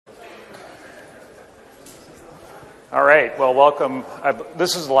All right, well, welcome.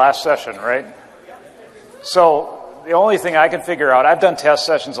 This is the last session, right? So the only thing I can figure out, I've done test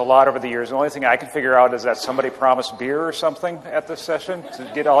sessions a lot over the years. The only thing I can figure out is that somebody promised beer or something at this session to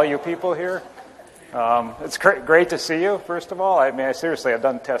get all you people here. It's great to see you, first of all. I mean, seriously, I've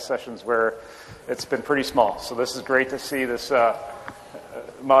done test sessions where it's been pretty small. So this is great to see this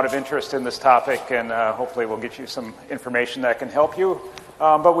amount of interest in this topic, and hopefully we'll get you some information that can help you.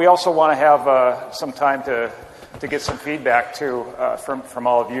 But we also want to have some time to get some feedback, too, from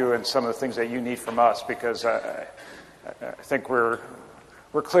all of you and some of the things that you need from us, because I think we're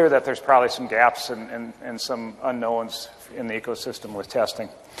clear that there's probably some gaps and some unknowns in the ecosystem with testing.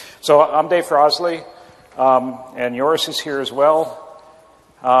 So I'm Dave Frosley, and Joris is here as well.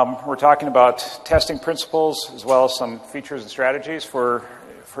 We're talking about testing principles as well as some features and strategies for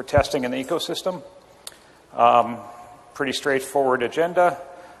testing in the ecosystem. Pretty straightforward agenda.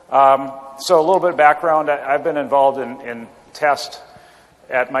 So a little bit of background. I've been involved in test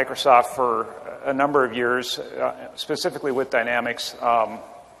at Microsoft for a number of years, specifically with Dynamics.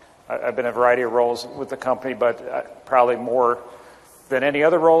 I've been in a variety of roles with the company, but probably more than any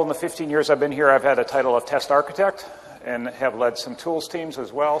other role in the 15 years I've been here, I've had a title of test architect and have led some tools teams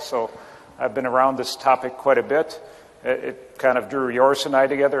as well. So I've been around this topic quite a bit. It kind of drew Joris and I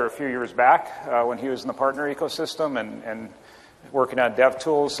together a few years back when he was in the partner ecosystem and working on dev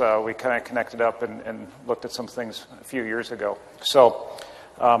tools. We kind of connected up and looked at some things a few years ago. So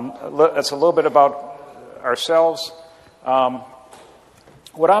that's a little bit about ourselves.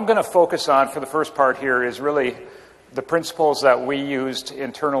 What I'm going to focus on for the first part here is really the principles that we used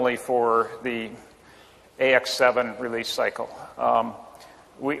internally for the AX7 release cycle.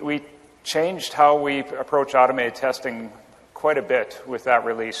 We changed how we approach automated testing quite a bit with that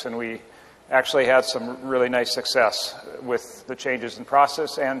release, and we actually had some really nice success with the changes in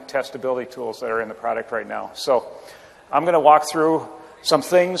process and testability tools that are in the product right now. So I'm going to walk through some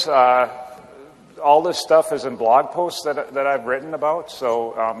things. All this stuff is in blog posts that I've written about,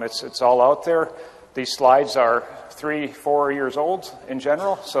 so it's all out there. These slides are 3-4 years old in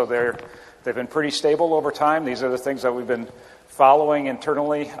general, so they've been pretty stable over time. These are the things that we've been following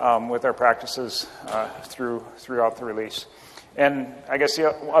internally with our practices throughout the release. And I guess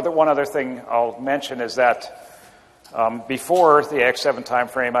one other thing I'll mention is that before the AX7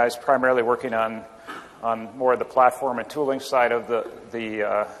 timeframe, I was primarily working on more of the platform and tooling side of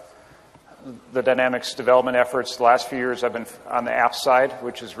the Dynamics development efforts. The last few years I've been on the app side,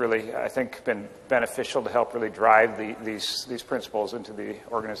 which has really, I think, been beneficial to help really drive these principles into the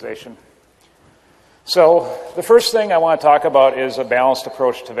organization. So the first thing I want to talk about is a balanced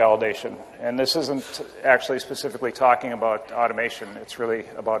approach to validation. And this isn't actually specifically talking about automation. It's really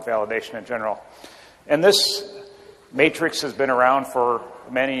about validation in general. And this matrix has been around for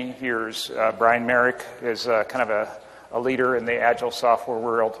many years. Brian Merrick is kind of a leader in the agile software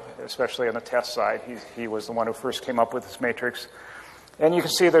world, especially on the test side. He was the one who first came up with this matrix. And you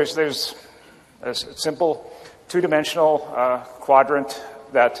can see there's a simple two-dimensional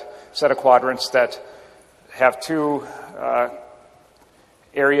set of quadrants that have two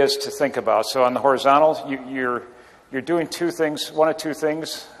areas to think about. So on the horizontal, you're doing one of two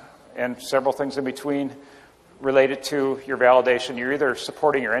things, and several things in between related to your validation. You're either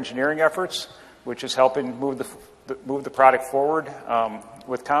supporting your engineering efforts, which is helping move the product forward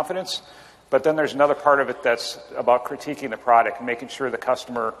with confidence, but then there's another part of it that's about critiquing the product and making sure the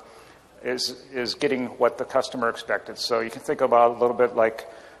customer is getting what the customer expected. So you can think about it a little bit like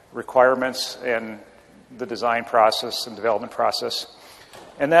requirements and the design process and development process.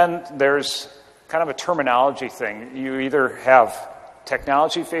 And then there's kind of a terminology thing. You either have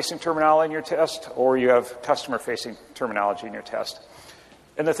technology-facing terminology in your test, or you have customer-facing terminology in your test.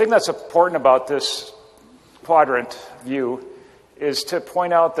 And the thing that's important about this quadrant view is to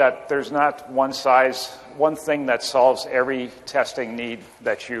point out that there's not one thing that solves every testing need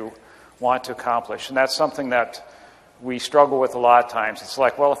that you want to accomplish. And that's something that we struggle with a lot of times. It's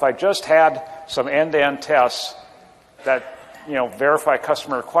like, well, if I just had some end-to-end tests that verify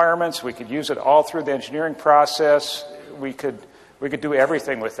customer requirements, we could use it all through the engineering process. We could do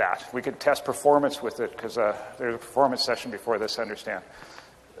everything with that. We could test performance with it, because there's a performance session before this, I understand.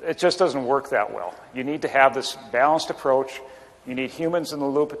 It just doesn't work that well. You need to have this balanced approach. You need humans in the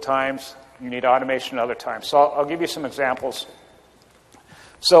loop at times. You need automation at other times. So I'll give you some examples.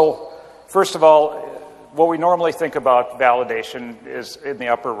 So first of all, what we normally think about validation is in the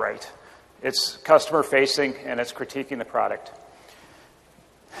upper right. It's customer-facing, and it's critiquing the product.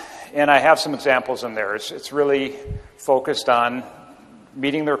 And I have some examples in there. It's really focused on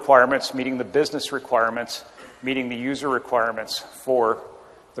meeting the requirements, meeting the business requirements, meeting the user requirements for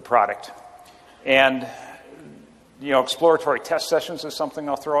the product. And exploratory test sessions is something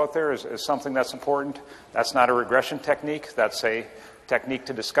I'll throw out there, is something that's important. That's not a regression technique. That's a technique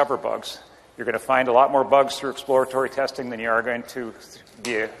to discover bugs. You're going to find a lot more bugs through exploratory testing than you are going to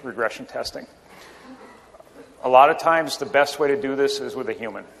via regression testing. A lot of times, the best way to do this is with a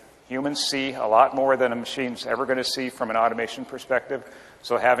human. Humans see a lot more than a machine's ever going to see from an automation perspective.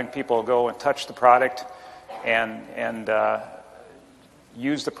 So having people go and touch the product and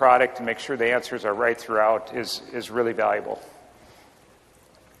use the product and make sure the answers are right throughout is really valuable.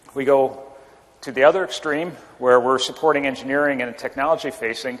 We go to the other extreme, where we're supporting engineering and technology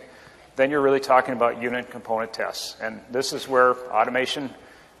facing, then you're really talking about unit and component tests. And this is where automation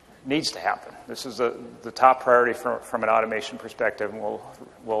needs to happen. This is the top priority from an automation perspective, and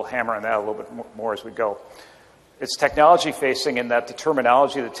we'll hammer on that a little bit more as we go. It's technology facing in that the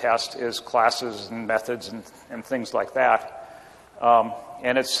terminology of the test is classes and methods and things like that.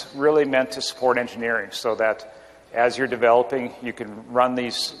 And it's really meant to support engineering so that as you're developing, you can run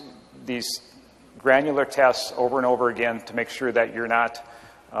these granular tests over and over again to make sure that you're not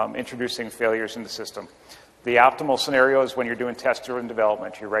introducing failures in the system. The optimal scenario is when you're doing test-driven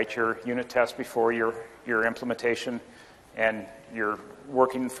development. You write your unit test before your implementation, and you're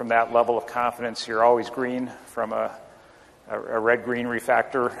working from that level of confidence. You're always green from a red-green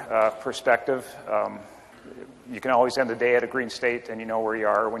refactor perspective. You can always end the day at a green state, and you know where you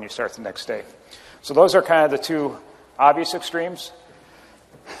are when you start the next day. So those are kind of the two obvious extremes.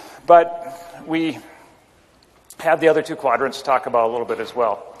 But we have the other two quadrants to talk about a little bit as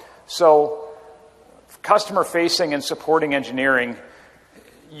well. So customer-facing and supporting engineering,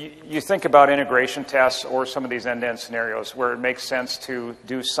 you think about integration tests or some of these end-to-end scenarios where it makes sense to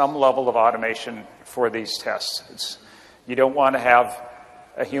do some level of automation for these tests. You don't want to have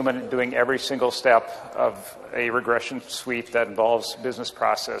a human doing every single step of a regression suite that involves business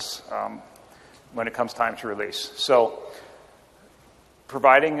process when it comes time to release. So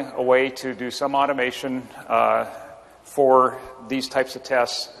providing a way to do some automation for these types of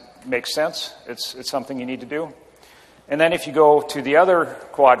tests makes sense. It's something you need to do. And then if you go to the other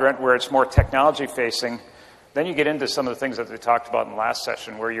quadrant where it's more technology facing, then you get into some of the things that they talked about in the last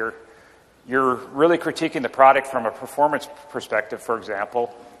session where you're really critiquing the product from a performance perspective, for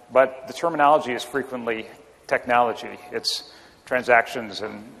example, but the terminology is frequently technology. It's transactions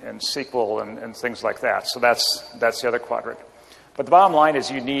and SQL and things like that. So that's the other quadrant. But the bottom line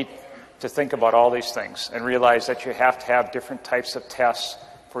is you need to think about all these things and realize that you have to have different types of tests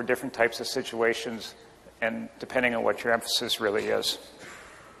for different types of situations, and depending on what your emphasis really is.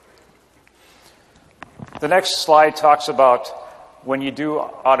 The next slide talks about when you do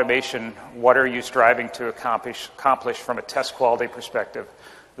automation, what are you striving to accomplish from a test quality perspective.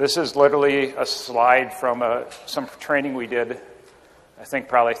 This is literally a slide from some training we did, I think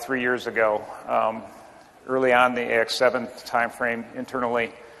probably 3 years ago, early on the AX7 timeframe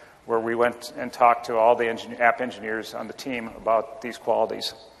internally, where we went and talked to all the app engineers on the team about these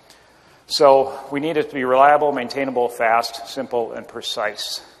qualities. So we need it to be reliable, maintainable, fast, simple, and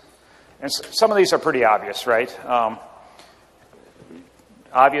precise. And some of these are pretty obvious, right?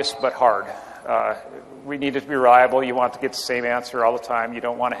 Obvious but hard. We need it to be reliable. You want to get the same answer all the time. You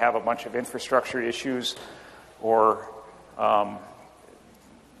don't want to have a bunch of infrastructure issues or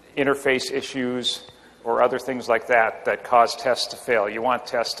interface issues or other things like that cause tests to fail. You want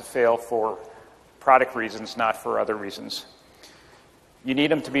tests to fail for product reasons, not for other reasons. You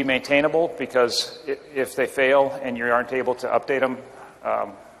need them to be maintainable because if they fail and you aren't able to update them,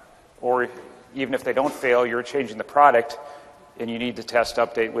 or even if they don't fail, you're changing the product and you need to test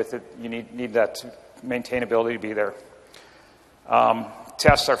update with it. You need that maintainability to be there.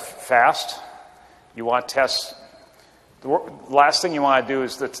 Tests are fast. You want tests. The last thing you want to do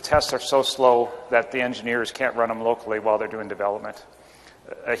is that the tests are so slow that the engineers can't run them locally while they're doing development.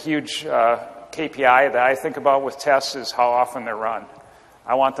 A huge KPI that I think about with tests is how often they're run.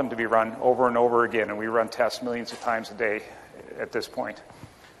 I want them to be run over and over again, and we run tests millions of times a day at this point.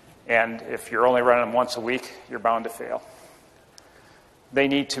 And if you're only running them once a week, you're bound to fail. They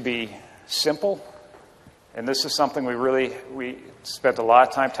need to be simple, and this is something we spent a lot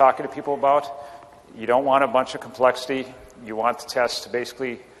of time talking to people about. You don't want a bunch of complexity. You want the tests to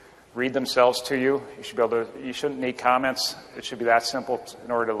basically read themselves to you. You shouldn't need comments. It should be that simple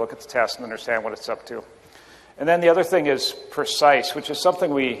in order to look at the test and understand what it's up to. And then the other thing is precise, which is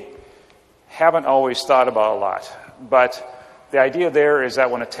something we haven't always thought about a lot. But the idea there is that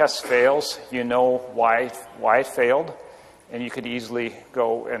when a test fails, you know why it failed, and you could easily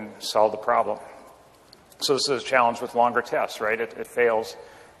go and solve the problem. So this is a challenge with longer tests, right? It fails.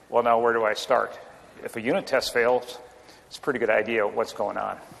 Well, now where do I start? If a unit test fails, it's a pretty good idea of what's going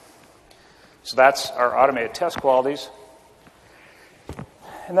on. So that's our automated test qualities.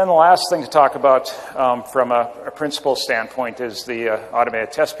 And then the last thing to talk about from a principle standpoint is the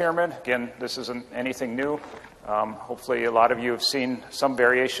automated test pyramid. Again, this isn't anything new. Hopefully a lot of you have seen some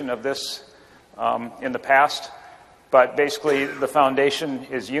variation of this in the past. But basically the foundation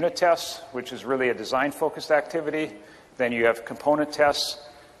is unit tests, which is really a design-focused activity. Then you have component tests,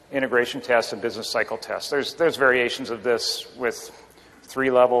 integration tests, and business cycle tests. There's variations of this with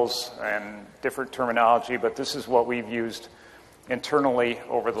 3 levels and different terminology, but this is what we've used internally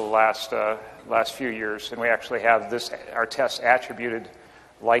over the last few years, and we actually have our tests attributed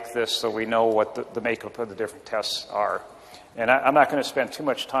like this, so we know what the makeup of the different tests are. And I'm not going to spend too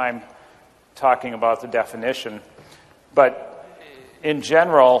much time talking about the definition, but in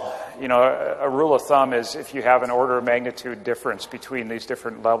general, you know, a rule of thumb is if you have an order of magnitude difference between these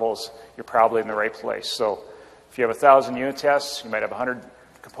different levels, you're probably in the right place. So if you have 1,000 unit tests, you might have 100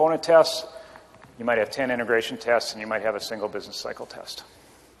 component tests, you might have 10 integration tests, and you might have a single business cycle test.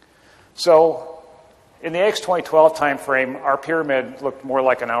 So in the AIX 2012 timeframe, our pyramid looked more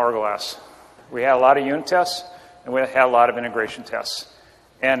like an hourglass. We had a lot of unit tests, and we had a lot of integration tests.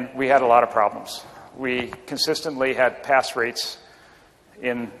 And we had a lot of problems. We consistently had pass rates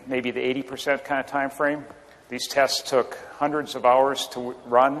in maybe the 80% kind of time frame. These tests took hundreds of hours to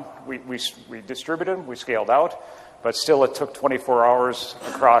run. We distributed them, we scaled out, but still it took 24 hours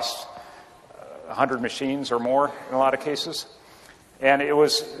across 100 machines or more in a lot of cases. And it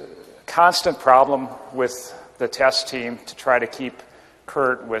was a constant problem with the test team to try to keep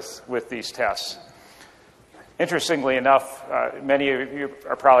current with these tests. Interestingly enough, many of you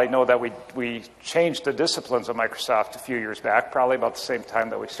probably know that we changed the disciplines of Microsoft a few years back, probably about the same time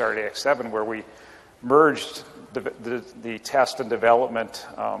that we started AX7, where we merged the test and development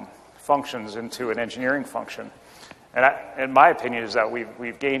functions into an engineering function. And my opinion is that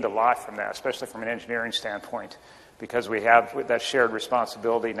we've gained a lot from that, especially from an engineering standpoint, because we have that shared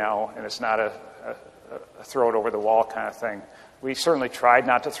responsibility now, and it's not a throw it over the wall kind of thing. We certainly tried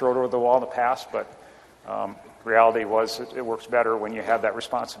not to throw it over the wall in the past, but reality was it works better when you have that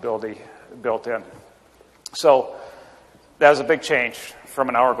responsibility built in. So that was a big change from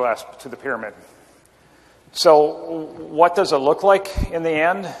an hourglass to the pyramid. So what does it look like in the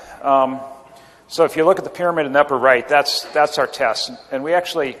end? So if you look at the pyramid in the upper right, that's our test. And we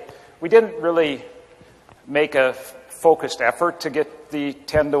didn't really make a focused effort to get the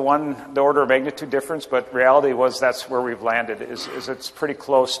 10 to 1, the order of magnitude difference, but reality was that's where we've landed, is it's pretty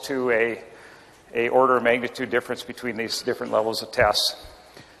close to a order of magnitude difference between these different levels of tests.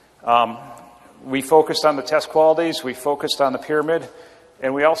 We focused on the test qualities, we focused on the pyramid,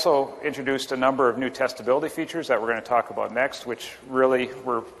 and we also introduced a number of new testability features that we're going to talk about next, which really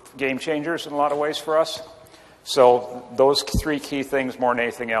were game changers in a lot of ways for us. So those 3 key things more than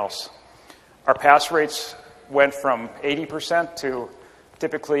anything else. Our pass rates went from 80% to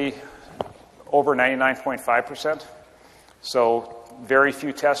typically over 99.5%. So very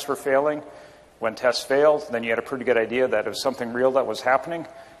few tests were failing. When tests failed, then you had a pretty good idea that it was something real that was happening,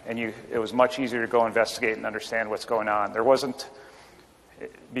 and it was much easier to go investigate and understand what's going on. There wasn't,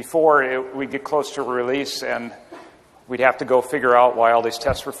 before we'd get close to a release and we'd have to go figure out why all these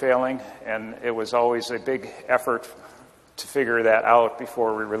tests were failing, and it was always a big effort to figure that out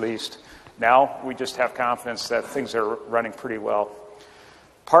before we released. Now we just have confidence that things are running pretty well.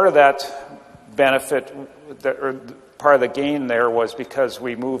 Part of that benefit, or part of the gain there, was because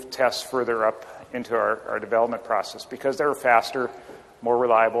we moved tests further up into our development process because they were faster, more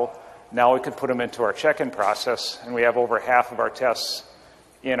reliable. Now we can put them into our check-in process, and we have over half of our tests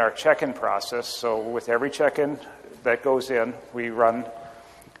in our check-in process. So with every check-in that goes in, we run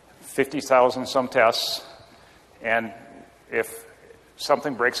 50,000 some tests, and if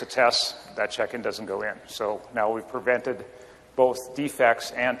something breaks a test, that check-in doesn't go in. So now we've prevented both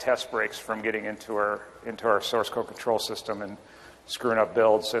defects and test breaks from getting into our source code control system and screwing up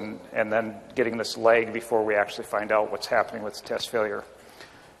builds and then getting this lag before we actually find out what's happening with the test failure.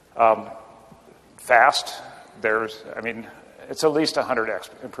 Fast, it's at least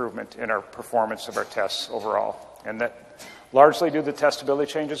 100x improvement in our performance of our tests overall. And that largely due to the testability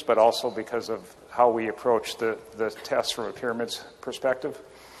changes, but also because of how we approach the tests from a pyramid's perspective.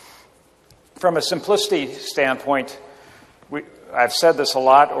 From a simplicity standpoint, I've said this a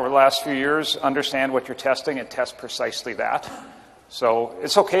lot over the last few years, understand what you're testing and test precisely that. So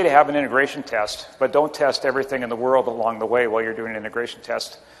it's okay to have an integration test, but don't test everything in the world along the way while you're doing an integration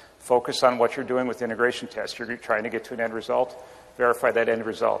test. Focus on what you're doing with the integration test. You're trying to get to an end result. Verify that end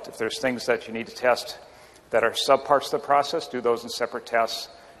result. If there's things that you need to test that are subparts of the process, do those in separate tests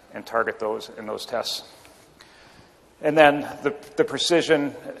and target those in those tests. And then the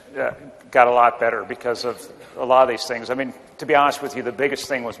precision got a lot better because of a lot of these things. I mean, to be honest with you, the biggest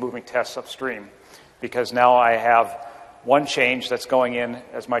thing was moving tests upstream, because now I have one change that's going in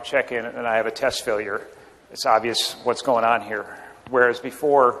as my check-in, and I have a test failure. It's obvious what's going on here. Whereas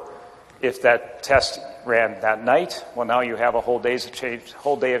before, if that test ran that night, well, now you have a whole day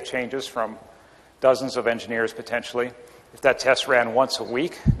of changes from dozens of engineers potentially. If that test ran once a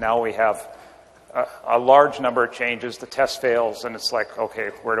week, now we have a large number of changes. The test fails, and it's like, okay,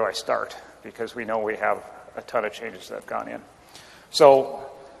 where do I start? Because we know we have a ton of changes that have gone in. So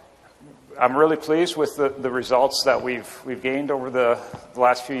I'm really pleased with the results that we've gained over the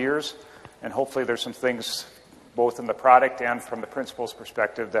last few years, and hopefully there's some things both in the product and from the principal's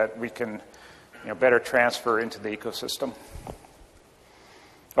perspective that we can better transfer into the ecosystem.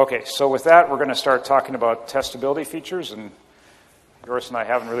 Okay, so with that, we're going to start talking about testability features, and Joris and I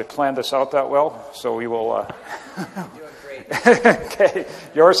haven't really planned this out that well, so we will... You're doing great. Okay,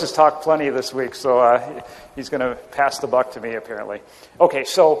 Joris has talked plenty this week, so he's going to pass the buck to me, apparently. Okay,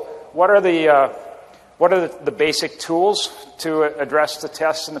 so what are the basic tools to address the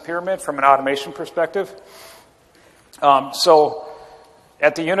tests in the pyramid from an automation perspective? So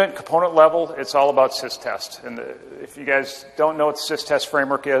at the unit component level, it's all about SysTest. And if you guys don't know what the SysTest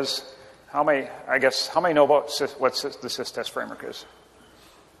framework is, how many know about what the SysTest framework is?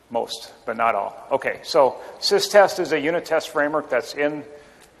 Most, but not all. Okay, so SysTest is a unit test framework that's in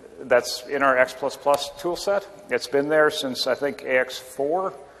our X++ tool set. It's been there since, I think,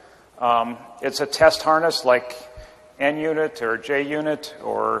 AX4. It's a test harness like NUnit or JUnit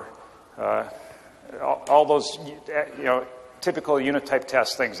or all those typical unit type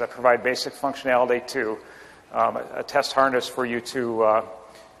test things that provide basic functionality to a test harness for you to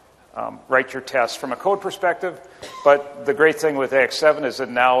write your tests from a code perspective. But the great thing with AX7 is that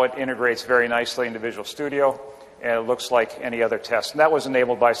now it integrates very nicely into Visual Studio, and it looks like any other test. And that was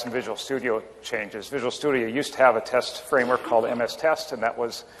enabled by some Visual Studio changes. Visual Studio used to have a test framework called MS Test, and that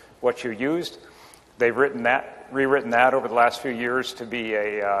was what you used. They've rewritten that over the last few years to be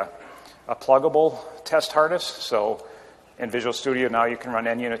a pluggable test harness. So in Visual Studio now you can run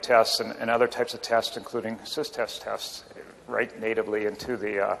NUnit tests and other types of tests, including SysTest tests, right natively into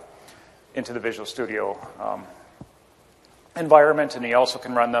the Visual Studio environment, and you also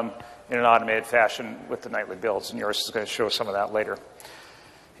can run them in an automated fashion with the nightly builds, and yours is going to show some of that later.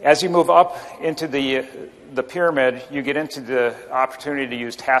 As you move up into the pyramid, you get into the opportunity to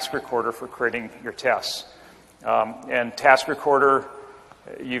use Task Recorder for creating your tests. And Task Recorder,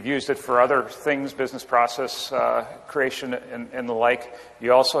 you've used it for other things, business process creation and the like.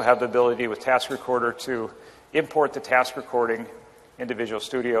 You also have the ability with Task Recorder to import the task recording into Visual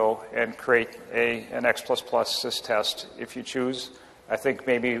Studio and create an X++ SysTest if you choose. I think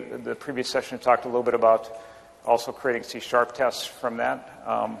maybe the previous session talked a little bit about also creating C# tests from that.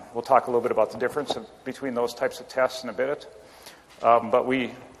 We'll talk a little bit about the difference between those types of tests in a bit. But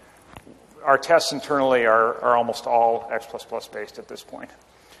our tests internally are almost all X++ based at this point,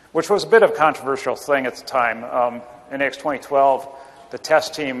 which was a bit of a controversial thing at the time. In AX 2012, the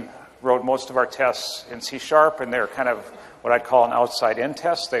test team wrote most of our tests in C#, and they're kind of what I'd call an outside-in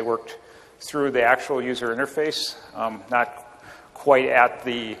test. They worked through the actual user interface, not quite at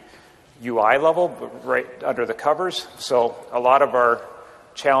the UI level, but right under the covers. So a lot of our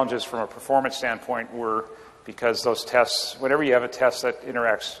challenges from a performance standpoint were because those tests, whenever you have a test that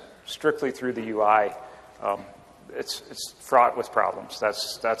interacts strictly through the UI, it's fraught with problems.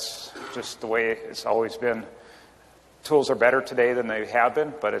 That's just the way it's always been. Tools are better today than they have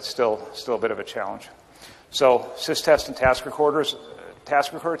been, but it's still a bit of a challenge. So SysTest and Task Recorder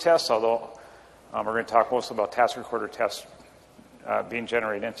tests, although we're going to talk mostly about Task Recorder tests being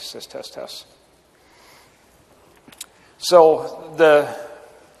generated into SysTest tests. So the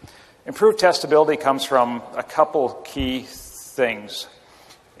improved testability comes from a couple key things.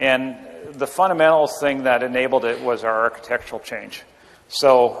 And the fundamental thing that enabled it was our architectural change.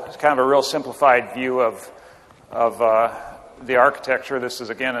 So it's kind of a real simplified view of the architecture. This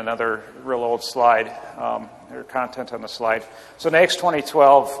is, again, another real old slide, or content on the slide. So in AX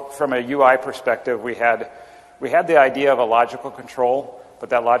 2012, from a UI perspective, we had the idea of a logical control, but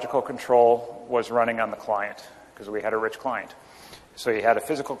that logical control was running on the client because we had a rich client. So you had a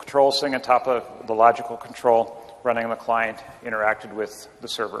physical control sitting on top of the logical control running on the client, interacted with the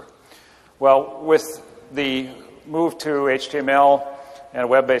server. Well, with the move to HTML and a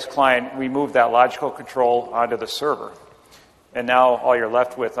web-based client, we moved that logical control onto the server. And now all you're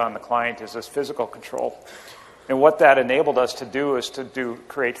left with on the client is this physical control. And what that enabled us to do is to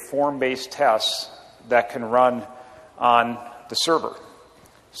create form-based tests that can run on the server.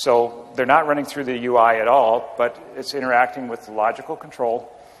 So they're not running through the UI at all, but it's interacting with the logical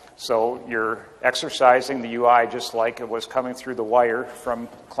control. So you're exercising the UI just like it was coming through the wire from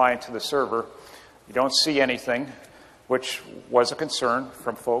client to the server. You don't see anything, which was a concern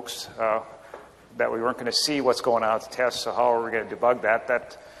from folks that we weren't going to see what's going on at the test, so how are we going to debug that?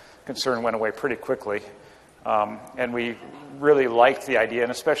 That concern went away pretty quickly. And we really liked the idea,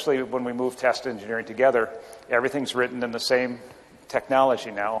 and especially when we moved test engineering together, everything's written in the same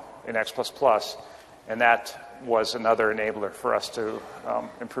technology now in X++, and that was another enabler for us to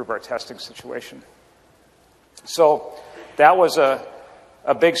improve our testing situation. So that was a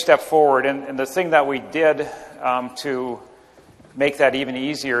big step forward, and the thing that we did to make that even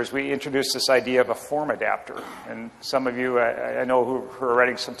easier is we introduced this idea of a form adapter. And some of you, I know who are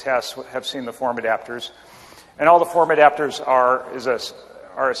writing some tests, have seen the form adapters. And all the form adapters are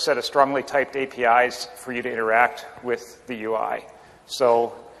a set of strongly typed APIs for you to interact with the UI.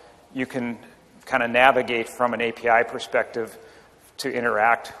 So you can kind of navigate from an API perspective to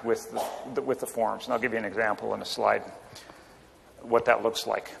interact with the forms. And I'll give you an example in a slide what that looks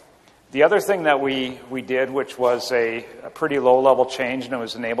like. The other thing that we did, which was a pretty low-level change, and it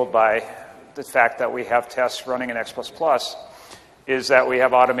was enabled by the fact that we have tests running in X++, is that we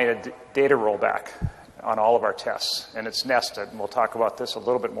have automated data rollback on all of our tests, and it's nested. And we'll talk about this a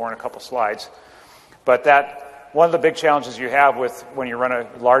little bit more in a couple slides. But one of the big challenges you have with when you run a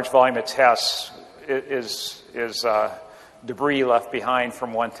large volume of tests is debris left behind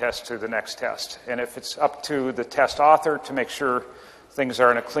from one test to the next test. And if it's up to the test author to make sure things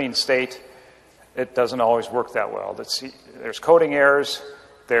are in a clean state, it doesn't always work that well. There's coding errors,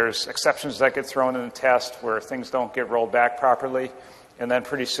 there's exceptions that get thrown in the test where things don't get rolled back properly, and then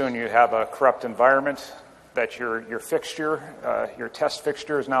pretty soon you have a corrupt environment that your fixture, your test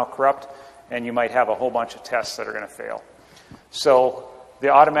fixture is now corrupt, and you might have a whole bunch of tests that are going to fail. So the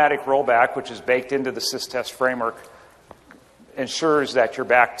automatic rollback, which is baked into the SysTest framework, ensures that you're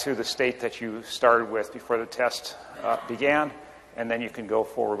back to the state that you started with before the test began, and then you can go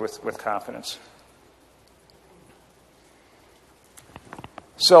forward with confidence.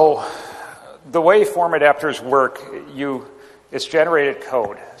 So the way form adapters work, it's generated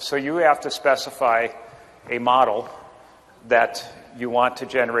code. So you have to specify a model that you want to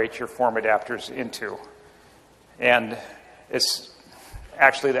generate your form adapters into. And it's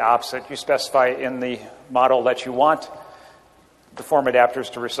actually the opposite. You specify in the model that you want the form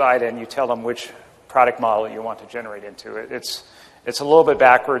adapters to reside in, you tell them which product model you want to generate into. It's a little bit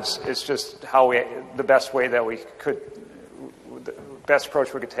backwards. It's just the best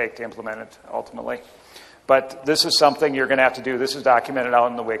approach we could take to implement it ultimately. But this is something you're going to have to do. This is documented out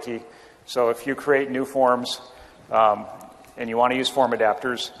in the wiki. So if you create new forms and you want to use form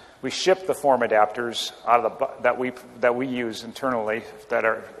adapters, we ship the form adapters out of that we use internally that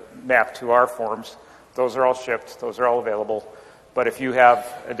are mapped to our forms. Those are all shipped. Those are all available. But if you have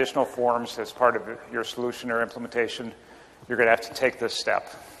additional forms as part of your solution or implementation, you're going to have to take this step.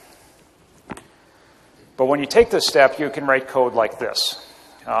 But when you take this step, you can write code like this.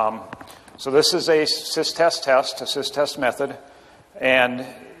 So this is a SysTest test, a SysTest method, and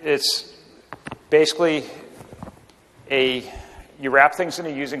it's basically you wrap things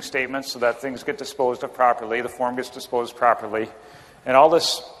into using statements so that things get disposed of properly, the form gets disposed properly, and all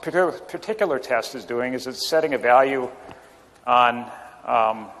this particular test is doing is it's setting a value on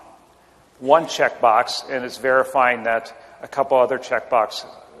one checkbox, and it's verifying that a couple other checkboxes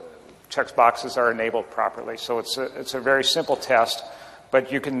are enabled properly. So it's a very simple test,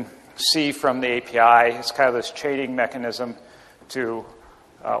 but you can see from the API, it's kind of this chaining mechanism to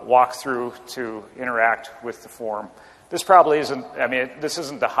walk through to interact with the form. This probably isn't, this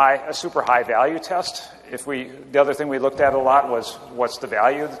isn't a super high value test. The other thing we looked at a lot was what's the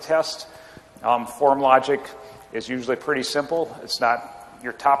value of the test. Form logic is usually pretty simple. It's not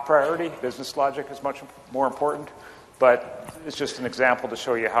your top priority. Business logic is much more important. But it's just an example to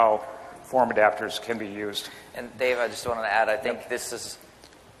show you how form adapters can be used. And Dave, I just wanted to add, I think this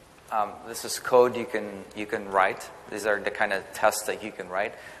is code you can write. These are the kind of tests that you can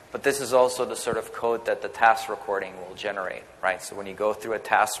write. But this is also the sort of code that the task recording will generate, right? So when you go through a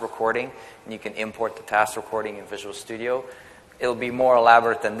task recording, and you can import the task recording in Visual Studio, it'll be more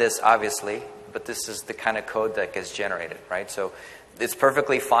elaborate than this, obviously, but this is the kind of code that gets generated, right? So it's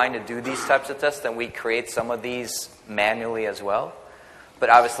perfectly fine to do these types of tests, and we create some of these manually as well. But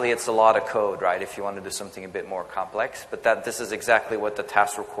obviously, it's a lot of code, right, if you want to do something a bit more complex. But this is exactly what the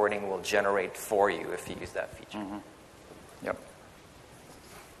task recording will generate for you if you use that feature. Mm-hmm. Yep.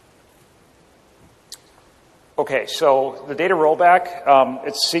 Okay, so the data rollback,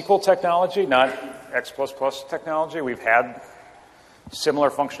 it's SQL technology, not X++ technology. We've had similar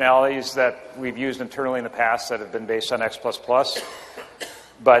functionalities that we've used internally in the past that have been based on X++.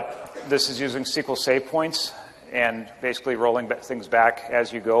 But this is using SQL save points and basically rolling things back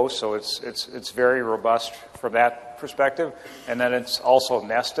as you go. So it's very robust from that perspective. And then it's also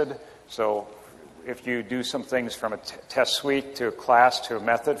nested. So if you do some things from a test suite to a class to a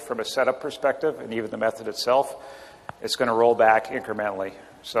method from a setup perspective, and even the method itself, it's going to roll back incrementally.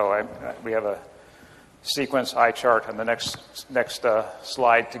 So we have a sequence eye chart on the next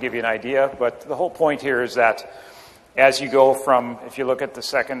slide to give you an idea. But the whole point here is that as you go from, if you look at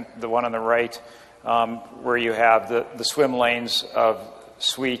the one on the right, where you have the swim lanes of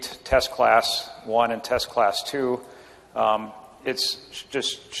suite test class 1 and test class 2, it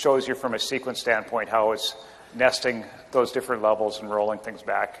just shows you from a sequence standpoint how it's nesting those different levels and rolling things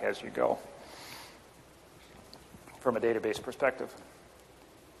back as you go from a database perspective.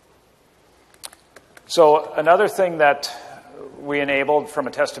 So another thing that we enabled from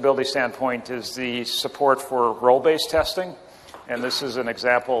a testability standpoint is the support for role-based testing. And this is an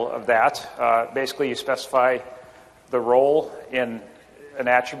example of that. Basically, you specify the role in an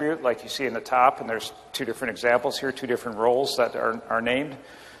attribute like you see in the top, and there's two different examples here, two different roles that are named.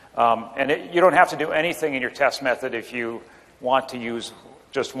 You don't have to do anything in your test method if you want to use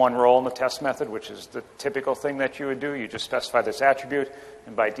just one role in the test method, which is the typical thing that you would do. You just specify this attribute,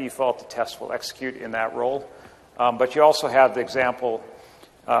 and by default, the test will execute in that role. But you also have the example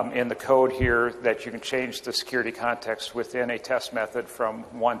in the code here that you can change the security context within a test method from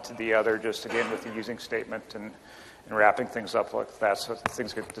one to the other, just again with the using statement and wrapping things up like that so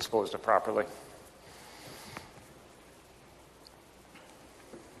things get disposed of properly.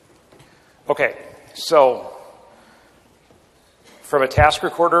 Okay, so from a task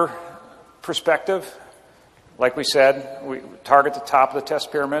recorder perspective, like we said, we target the top of the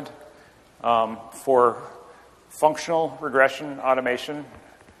test pyramid. For functional regression automation,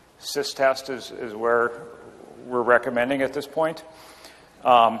 sys-test is where we're recommending at this point.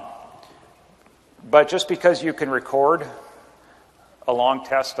 But just because you can record a long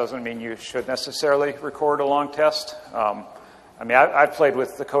test doesn't mean you should necessarily record a long test. I've played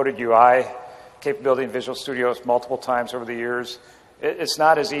with the coded UI capability in Visual Studio multiple times over the years. It's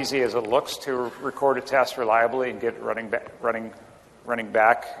not as easy as it looks to record a test reliably and get running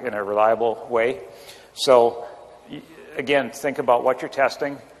back in a reliable way. So, again, think about what you're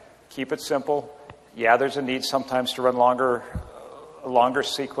testing. Keep it simple. Yeah, there's a need sometimes to run a longer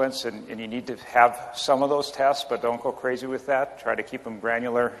sequence, and you need to have some of those tests, but don't go crazy with that. Try to keep them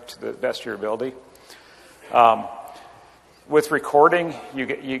granular to the best of your ability. With recording,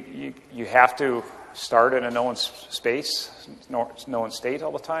 you have to start in a known space, known state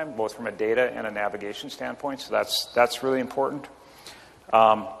all the time, both from a data and a navigation standpoint. So that's really important.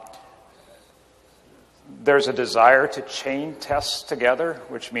 There's a desire to chain tests together,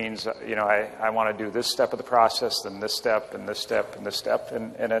 which means, I want to do this step of the process, then this step, and this step, and this step.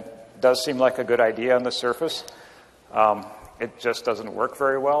 And it does seem like a good idea on the surface. It just doesn't work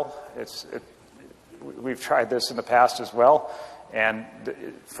very well. We've tried this in the past as well. And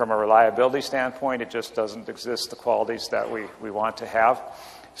from a reliability standpoint, it just doesn't exist the qualities that we want to have.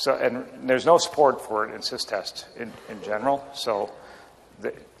 So, and there's no support for it in sys-test in general. So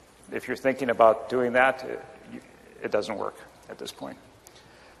if you're thinking about doing that, it doesn't work at this point.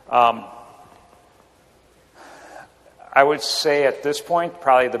 I would say at this point,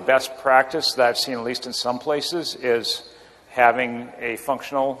 probably the best practice that I've seen, at least in some places, is having a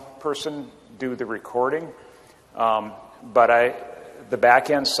functional person do the recording. But the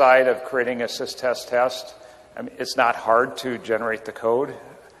back-end side of creating a sys-test test, it's not hard to generate the code.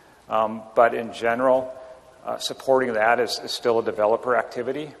 But in general, supporting that is still a developer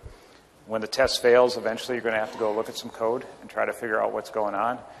activity. When the test fails, eventually you're going to have to go look at some code and try to figure out what's going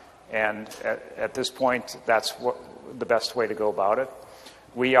on. And at this point, that's the best way to go about it.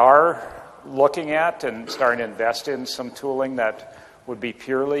 We are looking at and starting to invest in some tooling that would be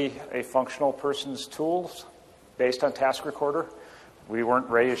purely a functional person's tools based on Task Recorder. We weren't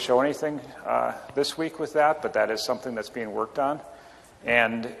ready to show anything this week with that, but that is something that's being worked on.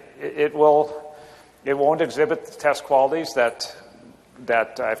 And it won't exhibit the test qualities that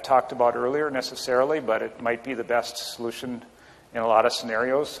I've talked about earlier necessarily, but it might be the best solution in a lot of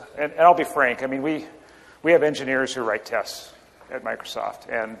scenarios. And I'll be frank, we have engineers who write tests at Microsoft,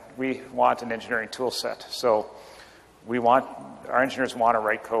 and we want an engineering tool set. So our engineers want to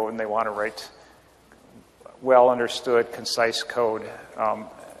write code, and they want to write well understood, concise code,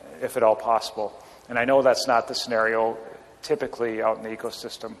 if at all possible. And I know that's not the scenario typically out in the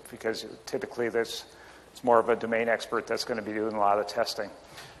ecosystem, because typically it's more of a domain expert that's going to be doing a lot of the testing.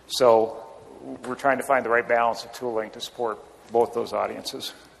 So we're trying to find the right balance of tooling to support both those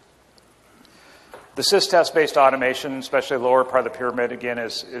audiences. The sys-test-based automation, especially the lower part of the pyramid, again,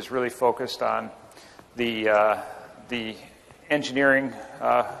 is really focused on the engineering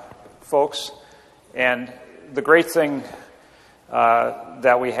folks. And the great thing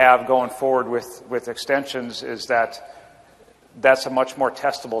that we have going forward with extensions is that that's a much more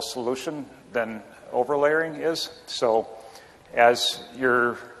testable solution than overlayering is. So as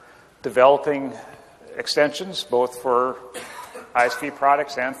you're developing extensions, both for ISV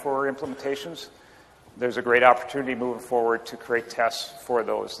products and for implementations, there's a great opportunity moving forward to create tests for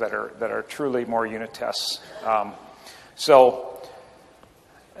those that are truly more unit tests. So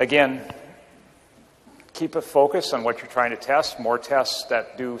again, keep a focus on what you're trying to test. More tests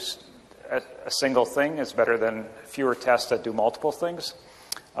that do a single thing is better than fewer tests that do multiple things.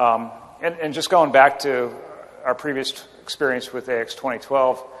 And just going back to our previous experience with AX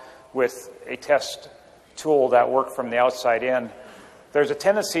 2012, with a test tool that worked from the outside in, there's a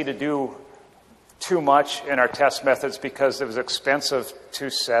tendency to do too much in our test methods because it was expensive to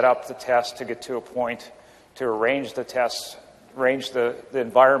set up the test to get to a point, to arrange the test, arrange the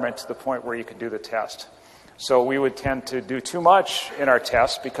environment to the point where you could do the test. So we would tend to do too much in our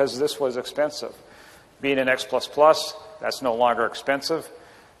tests because this was expensive. Being in X++, that's no longer expensive.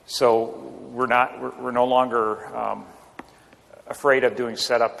 So we're no longer afraid of doing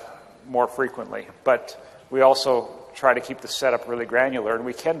setup more frequently. But we also try to keep the setup really granular, and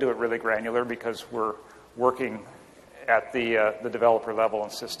we can do it really granular because we're working at the developer level in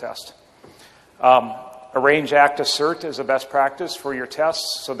sys-test. Arrange, act, assert is a best practice for your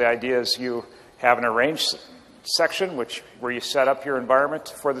tests. So the idea is you have an arrange section where you set up your environment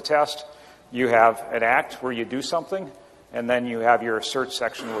for the test. You have an act where you do something, and then you have your assert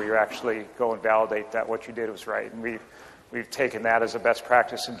section where you actually go and validate that what you did was right. And we've taken that as a best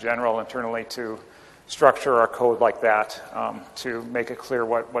practice in general internally to structure our code like that to make it clear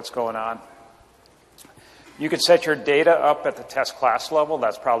what's going on. You can set your data up at the test class level.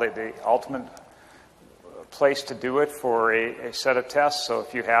 That's probably the ultimate place to do it for a set of tests. So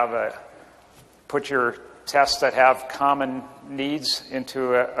if you have put your tests that have common needs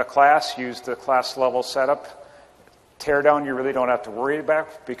into a class, use the class level setup. Teardown you really don't have to worry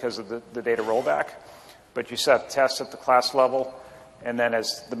about because of the data rollback. But you set tests at the class level, and then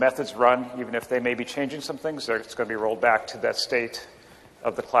as the methods run, even if they may be changing some things, it's going to be rolled back to that state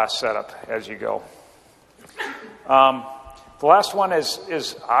of the class setup as you go. The last one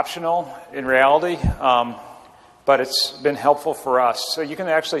is optional in reality, but it's been helpful for us. So you can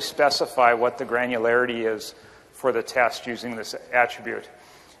actually specify what the granularity is for the test using this attribute.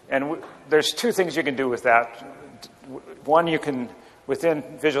 And there's two things you can do with that. One, within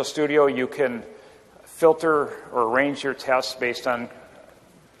Visual Studio, you can filter or arrange your tests based on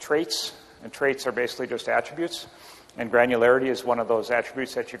traits, and traits are basically just attributes, and granularity is one of those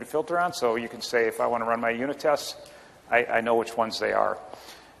attributes that you can filter on. So you can say, if I want to run my unit tests, I know which ones they are.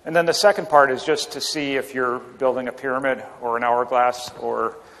 And then the second part is just to see if you're building a pyramid or an hourglass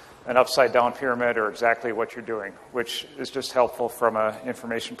or an upside down pyramid or exactly what you're doing, which is just helpful from an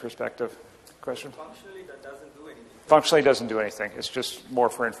information perspective. Question? Functionally, that doesn't do anything. Functionally doesn't do anything. It's just more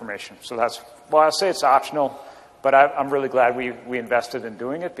for information. So I'll say it's optional, but I'm really glad we invested in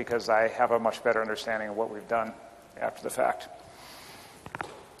doing it because I have a much better understanding of what we've done after the fact.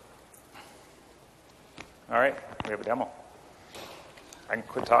 All right, we have a demo. I can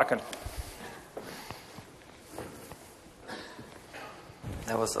quit talking.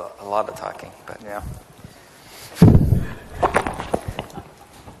 That was a lot of talking, but yeah.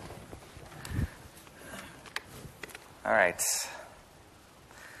 All right.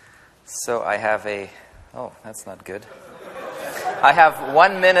 So I have oh, that's not good. I have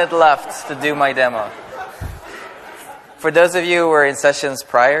 1 minute left to do my demo. For those of you who were in sessions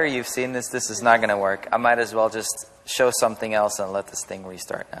prior, you've seen this. This is not going to work. I might as well just show something else and let this thing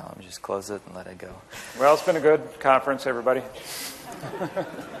restart now. Let me just close it and let it go. Well, it's been a good conference, everybody.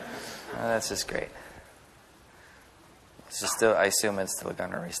 That's just great. I assume it's still going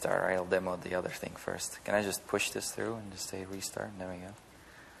to restart. Right? I'll demo the other thing first. Can I just push this through and just say restart? There we go.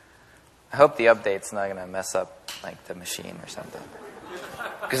 I hope the update's not going to mess up like the machine or something,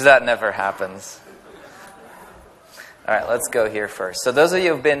 because that never happens. All right, let's go here first. So those of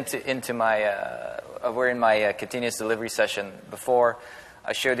you who've been were in my continuous delivery session before,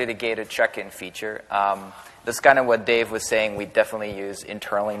 I showed you the gated check-in feature. That's kind of what Dave was saying we definitely use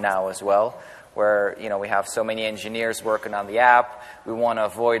internally now as well, where we have so many engineers working on the app. We want to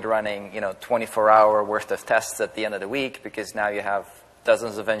avoid running 24-hour worth of tests at the end of the week, because now you have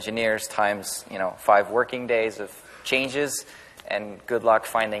dozens of engineers times 5 working days of changes, and good luck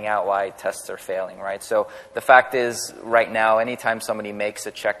finding out why tests are failing, right? So the fact is, right now, anytime somebody makes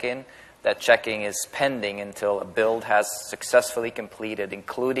a check-in, that checking is pending until a build has successfully completed,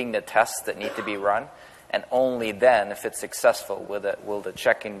 including the tests that need to be run. And only then, if it's successful, will the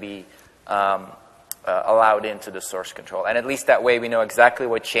checking be allowed into the source control. And at least that way we know exactly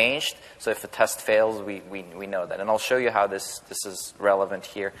what changed. So if a test fails, we know that. And I'll show you how this is relevant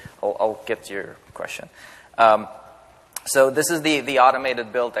here. I'll get to your question. So this is the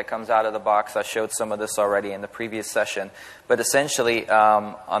automated build that comes out of the box. I showed some of this already in the previous session. But essentially,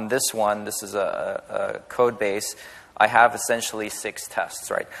 on this one, this is a code base. I have essentially 6 tests,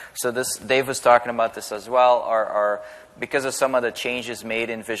 right? So this, Dave was talking about this as well, because of some of the changes made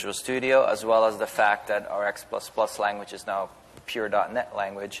in Visual Studio, as well as the fact that our X++ language is now pure .NET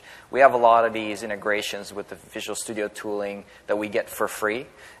language, we have a lot of these integrations with the Visual Studio tooling that we get for free.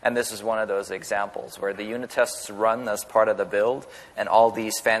 And this is one of those examples where the unit tests run as part of the build, and all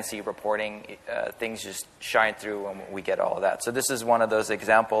these fancy reporting things just shine through, and we get all of that. So this is one of those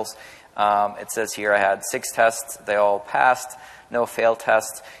examples. It says here I had 6 tests. They all passed. No fail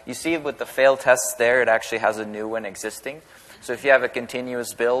tests. You see with the fail tests there, it actually has a new one existing. So if you have a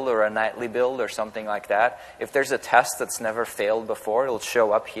continuous build or a nightly build or something like that, if there's a test that's never failed before, it'll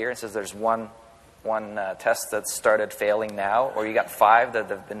show up here. It says there's one test that started failing now, or you got 5 that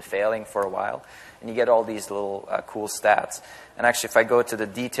have been failing for a while. And you get all these little cool stats. And actually, if I go to the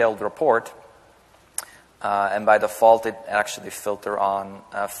detailed report, and by default, it actually filter on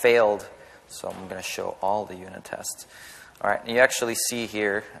failed. So I'm going to show all the unit tests. All right, and you actually see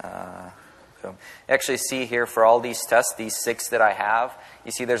here, you actually see here for all these tests, these 6 that I have,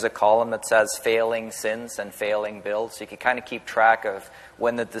 you see there's a column that says failing since and failing build. So you can kind of keep track of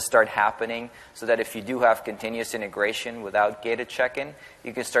when did this start happening, so that if you do have continuous integration without gated check-in,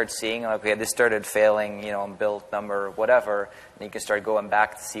 you can start seeing, okay, this started failing, on build number whatever, and you can start going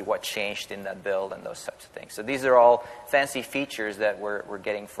back to see what changed in that build and those types of things. So these are all fancy features that we're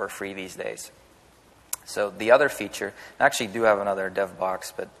getting for free these days. So the other feature, I actually do have another dev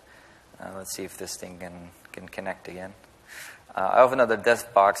box, but let's see if this thing can connect again. I have another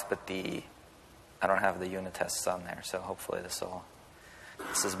dev box, but I don't have the unit tests on there, so hopefully this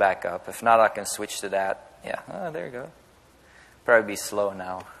is back up. If not, I can switch to that. Yeah, there you go. Probably be slow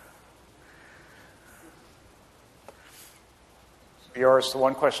now. Yours, the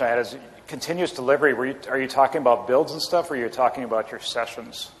one question I had is continuous delivery. Are you talking about builds and stuff, or are you talking about your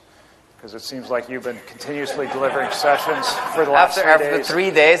sessions? Because it seems like you've been continuously delivering sessions for the last 3 days. After 3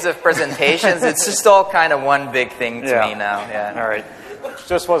 days of presentations, it's just all kind of one big thing to me now. Yeah. All right.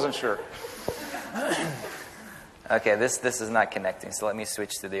 Just wasn't sure. Okay, this is not connecting, so let me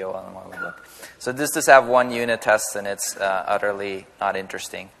switch to the OLM while we look. So this does have 1 unit test, and it's utterly not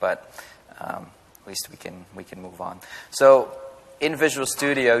interesting, but at least we can move on. So in Visual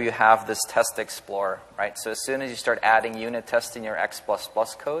Studio, you have this Test Explorer, right? So as soon as you start adding unit tests in your X++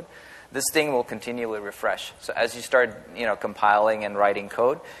 code, this thing will continually refresh. So as you start, compiling and writing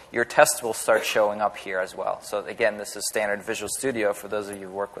code, your tests will start showing up here as well. So again, this is standard Visual Studio for those of you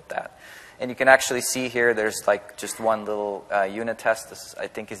who work with that. And you can actually see here, there's like just one little unit test. This, I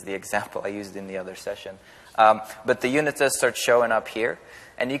think, is the example I used in the other session. But the unit tests start showing up here,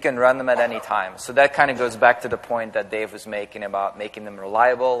 and you can run them at any time. So that kind of goes back to the point that Dave was making about making them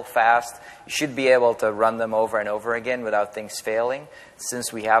reliable, fast. You should be able to run them over and over again without things failing.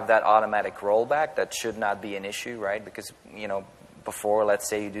 Since we have that automatic rollback, that should not be an issue, right? Because, before, let's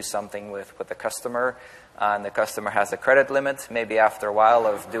say you do something with a customer, and the customer has a credit limit. Maybe after a while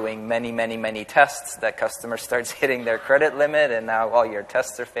of doing many, many, many tests, that customer starts hitting their credit limit, and now all your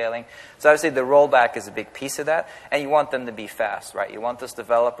tests are failing. So obviously the rollback is a big piece of that, and you want them to be fast, right? You want this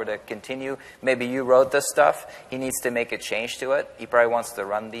developer to continue. Maybe you wrote this stuff. He needs to make a change to it. He probably wants to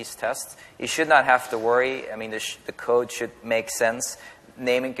run these tests. You should not have to worry. I mean, the code should make sense.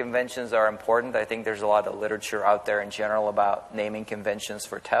 Naming conventions are important. I think there's a lot of literature out there in general about naming conventions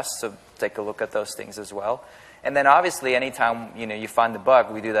for tests, so take a look at those things as well. And then obviously anytime you find a bug,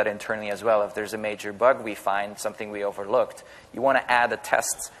 we do that internally as well. If there's a major bug we find, something we overlooked, you want to add a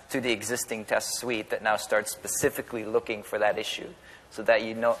test to the existing test suite that now starts specifically looking for that issue, so that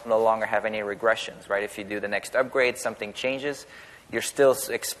you no longer have any regressions, right? If you do the next upgrade, something changes, you're still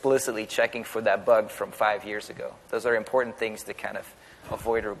explicitly checking for that bug from 5 years ago. Those are important things to kind of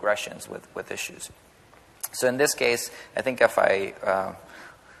avoid regressions with issues. So in this case, I think if I,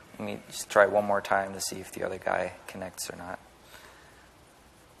 let me just try one more time to see if the other guy connects or not.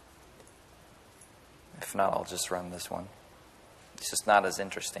 If not, I'll just run this one. It's just not as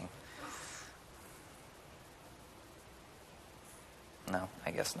interesting. No,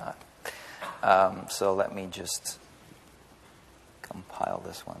 I guess not. So let me just compile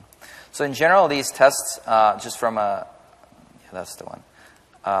this one. So in general, these tests, just from a, yeah, that's the one.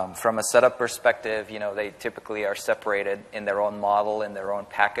 From a setup perspective, they typically are separated in their own model, in their own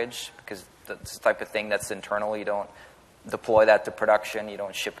package, because that's the type of thing that's internal. You don't deploy that to production. You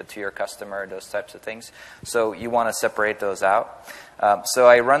don't ship it to your customer, those types of things. So you want to separate those out. So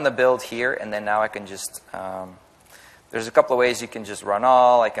I run the build here, and then now I can just... there's a couple of ways you can just run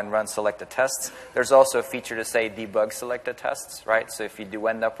all. I can run selected tests. There's also a feature to say debug selected tests, right? So if you do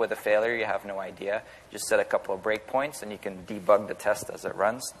end up with a failure, you have no idea. Just set a couple of breakpoints, and you can debug the test as it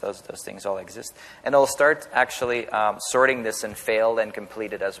runs. Those things all exist. And it'll start actually sorting this in failed and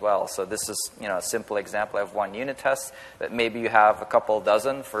completed as well. So this is a simple example. I have one unit test, but maybe you have a couple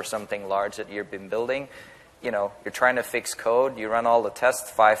dozen for something large that you've been building. You're trying to fix code. You run all the tests,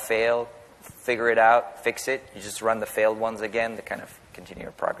 5 fail. Figure it out, fix it. You just run the failed ones again to kind of continue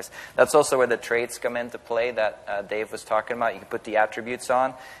your progress. That's also where the traits come into play that Dave was talking about. You can put the attributes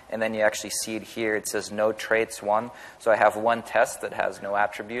on, and then you actually see it here. It says no traits 1. So I have one test that has no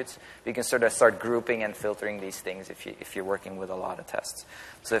attributes. You can sort of start grouping and filtering these things if you're working with a lot of tests.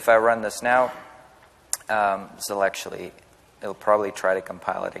 So if I run this now, it'll probably try to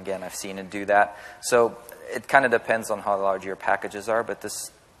compile it again. I've seen it do that. So it kind of depends on how large your packages are, but this...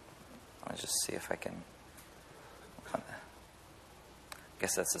 Let's just see if I can... I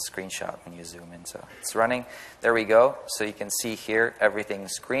guess that's a screenshot when you zoom in. So it's running. There we go. So you can see here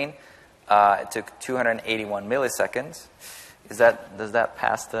everything's green. It took 281 milliseconds. Does that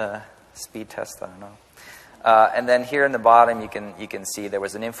pass the speed test? I don't know. And then here in the bottom, you can see there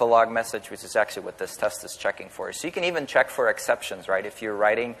was an info log message, which is actually what this test is checking for. So you can even check for exceptions, right? If you're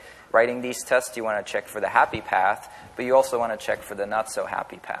writing these tests, you want to check for the happy path, but you also want to check for the not so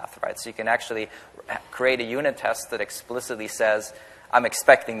happy path, right? So you can actually create a unit test that explicitly says, I'm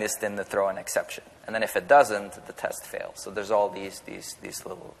expecting this then to throw an exception. And then if it doesn't, the test fails. So there's all these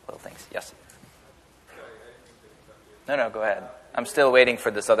little things. Yes? No, go ahead. I'm still waiting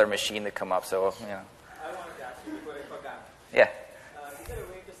for this other machine to come up, so, I wanted to ask you before I forgot. Yeah. Is there a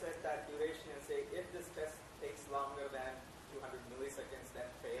way to set that duration and say, if this test takes longer than 200 milliseconds, then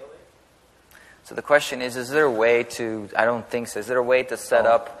fail it? So the question is there a way to, I don't think so, is there a way to set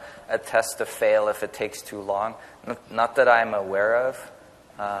up a test to fail if it takes too long? Not that I'm aware of.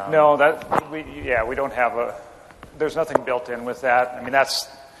 No, we don't have there's nothing built in with that. I mean,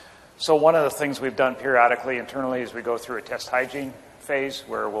 so one of the things we've done periodically internally is we go through a test hygiene phase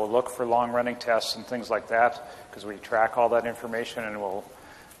where we'll look for long-running tests and things like that because we track all that information and we'll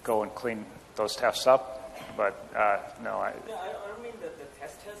go and clean those tests up. But no, I don't mean that the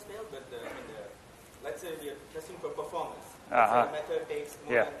test has failed, but let's say we are testing for performance. Let's say the method takes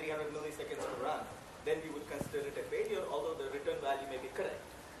more than 300 milliseconds to run. Then we would consider it a failure, although the return value may be correct.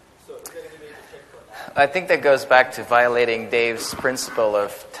 So is there any way to check for that? I think that goes back to violating Dave's principle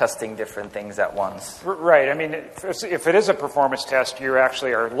of testing different things at once. Right. I mean, if it is a performance test, you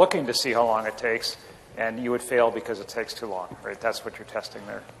actually are looking to see how long it takes, and you would fail because it takes too long, right? That's what you're testing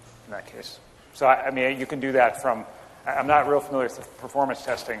there in that case. So, I mean, you can do that from, I'm not real familiar with the performance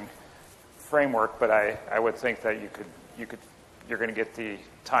testing framework, but I would think that you're going to get the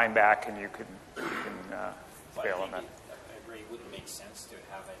time back and you can fail on that. I agree. It wouldn't make sense to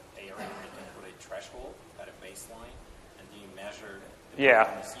have an ARM that can put a threshold at a baseline, and then you measure the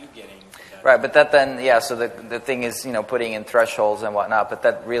performance you're getting. Right, but that then, so the thing is, putting in thresholds and whatnot, but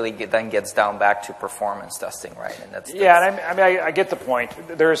that really then gets down back to performance testing, right? And that's I get the point.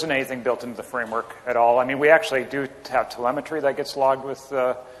 There isn't anything built into the framework at all. I mean, we actually do have telemetry that gets logged with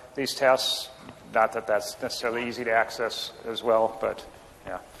these tests. Not that that's necessarily easy to access as well, but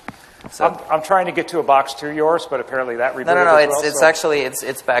yeah. So I'm trying to get to a box to yours, but apparently that rebooted. No. As well, it's actually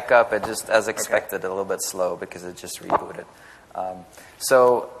it's back up. It just, as expected, a little bit slow because it just rebooted.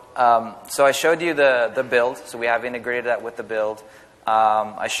 So I showed you the build. So we have integrated that with the build.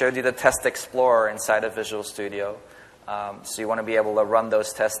 I showed you the Test Explorer inside of Visual Studio. So you want to be able to run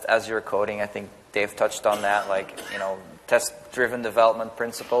those tests as you're coding. I think Dave touched on that, test-driven development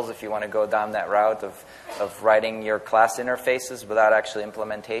principles, if you want to go down that route of writing your class interfaces without actually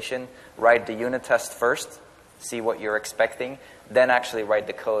implementation. Write the unit test first, see what you're expecting, then actually write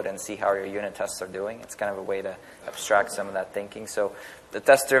the code and see how your unit tests are doing. It's kind of a way to abstract some of that thinking. So the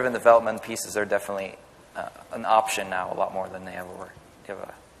test-driven development pieces are definitely an option now, a lot more than they ever were.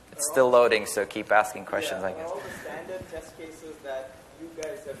 It's still loading, so keep asking questions, I guess. All the standard test cases that you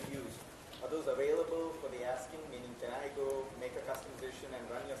guys have used, are those available for the asking? Meaning, can I go make a customization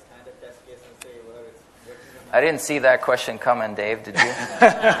and run your standard test case and say whether it's working or not? I didn't see that question coming, Dave. Did you?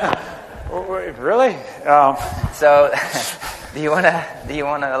 Really? So, do you want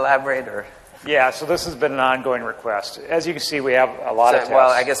to elaborate or? Yeah. So this has been an ongoing request. As you can see, we have a lot of tests. Well,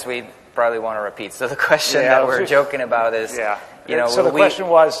 I guess we probably want to repeat. So the question that we're joking about is, So the question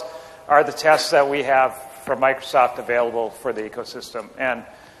was, are the tests that we have from Microsoft available for the ecosystem? And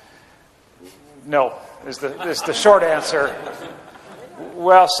no, is the short answer.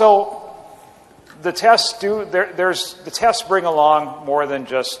 Well, so the tests the tests bring along more than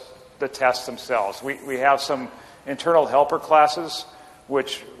just the tests themselves. We have some internal helper classes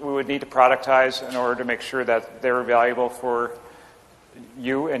which we would need to productize in order to make sure that they're valuable for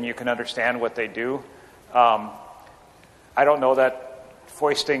you and you can understand what they do. I don't know that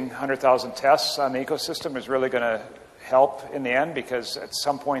foisting 100,000 tests on the ecosystem is really going to help in the end, because at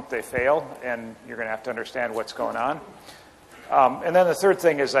some point they fail and you're going to have to understand what's going on. And then the third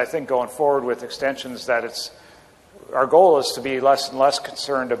thing is, I think going forward with extensions, that our goal is to be less and less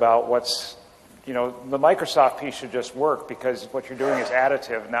concerned about what's, the Microsoft piece should just work, because what you're doing is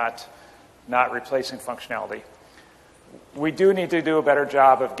additive, not replacing functionality. We do need to do a better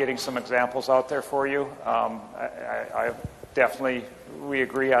job of getting some examples out there for you. I definitely, we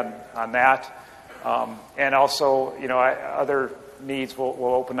agree on that. And also, other needs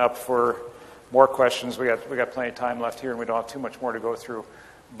will open up for more questions. We got plenty of time left here, and we don't have too much more to go through.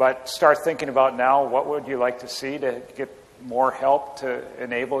 But start thinking about now, what would you like to see to get more help to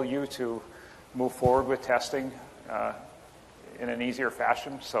enable you to move forward with testing in an easier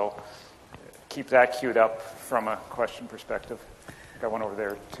fashion? So keep that queued up from a question perspective. Got one over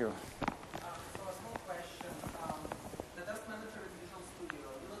there, too. So a small question. The test manager in Visual Studio,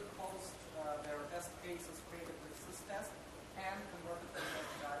 will it post their test cases created with systest and convert it to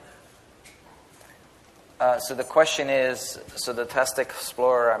test guide? So the question is, so the Test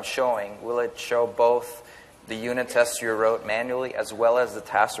Explorer I'm showing, will it show both the unit tests you wrote manually as well as the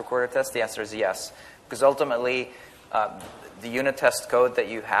task recorder test? The answer is yes. Because ultimately, the unit test code that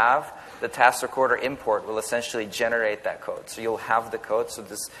you have, the task recorder import will essentially generate that code. So you'll have the code. So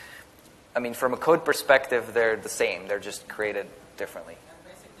from a code perspective, they're the same. They're just created differently. And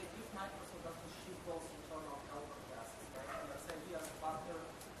basically, if Microsoft doesn't ship those internal helper classes, right? Let's say we as a partner,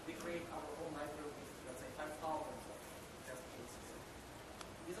 we create our own library with, let's say, 5,000 test cases.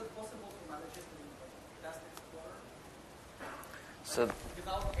 Is it possible to manage it in Test Explorer? So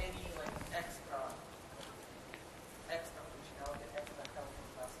without any extra functionality, extra helper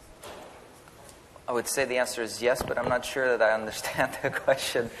classes? I would say the answer is yes, but I'm not sure that I understand the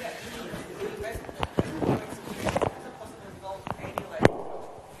question.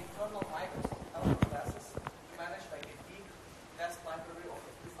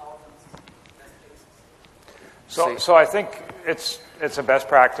 So I think it's a best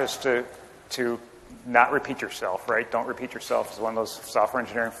practice to not repeat yourself, right? Don't repeat yourself is one of those software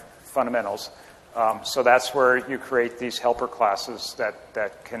engineering fundamentals. So that's where you create these helper classes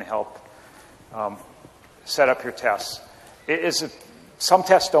that can help set up your tests. Some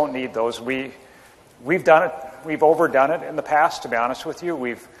tests don't need those. We've done it. We've overdone it in the past, to be honest with you.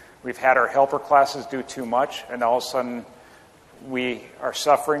 We've had our helper classes do too much, and all of a sudden we are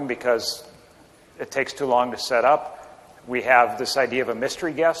suffering because it takes too long to set up. We have this idea of a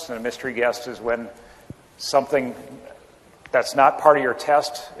mystery guest, and a mystery guest is when something that's not part of your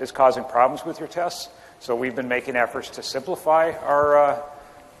test is causing problems with your tests. So we've been making efforts to simplify our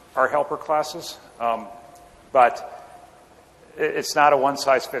helper classes. But it's not a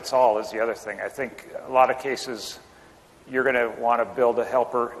one-size-fits-all is the other thing. I think a lot of cases you're going to want to build a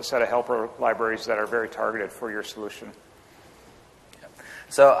set of helper libraries that are very targeted for your solution.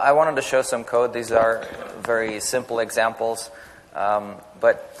 So I wanted to show some code. These are very simple examples.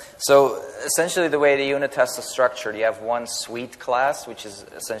 So essentially the way the unit test is structured, you have one suite class, which is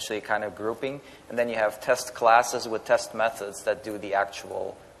essentially kind of grouping, and then you have test classes with test methods that do the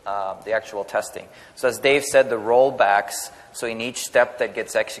actual testing. So as Dave said, the rollbacks, so in each step that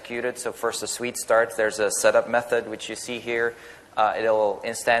gets executed, so first the suite starts, there's a setup method, which you see here. It'll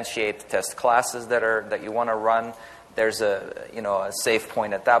instantiate the test classes that you want to run. There's a save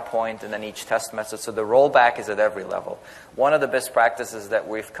point at that point, and then each test method. So the rollback is at every level. One of the best practices that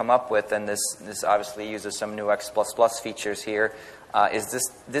we've come up with, and this obviously uses some new X++ features here, is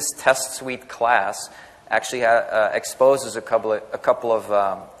this test suite class actually exposes a couple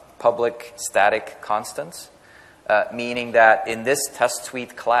of public static constants, meaning that in this test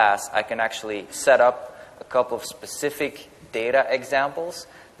suite class, I can actually set up a couple of specific data examples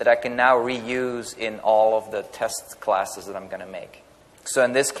that I can now reuse in all of the test classes that I'm going to make. So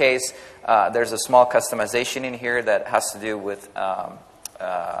in this case, there's a small customization in here that has to do with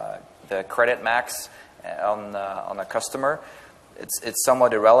the credit max on a customer. It's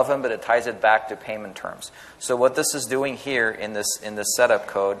somewhat irrelevant, but it ties it back to payment terms. So what this is doing here in this setup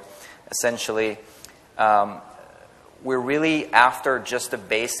code, essentially, we're really after just the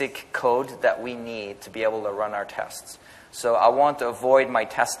basic code that we need to be able to run our tests. So I want to avoid my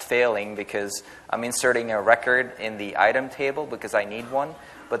test failing because I'm inserting a record in the item table because I need one.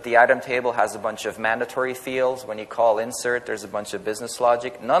 But the item table has a bunch of mandatory fields. When you call insert, there's a bunch of business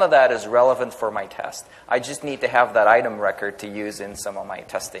logic. None of that is relevant for my test. I just need to have that item record to use in some of my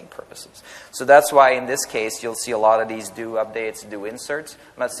testing purposes. So that's why in this case, you'll see a lot of these do updates, do inserts.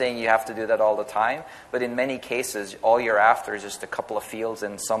 I'm not saying you have to do that all the time, but in many cases, all you're after is just a couple of fields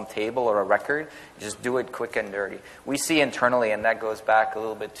in some table or a record. Just do it quick and dirty. We see internally, and that goes back a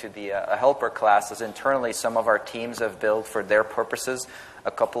little bit to the helper classes, internally some of our teams have built for their purposes a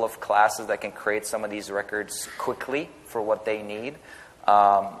couple of classes that can create some of these records quickly for what they need,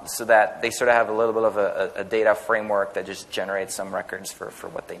 so that they sort of have a little bit of a data framework that just generates some records for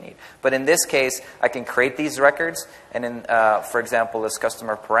what they need. But in this case, I can create these records, and in, for example, as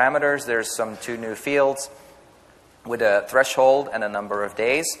customer parameters, there's two new fields with a threshold and a number of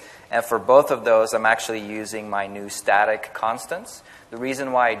days. And for both of those, I'm actually using my new static constants. The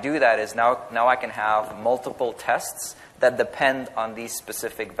reason why I do that is now I can have multiple tests that depend on these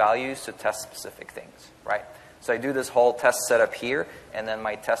specific values to test specific things, right? So I do this whole test setup here, and then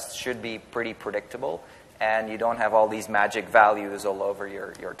my tests should be pretty predictable, and you don't have all these magic values all over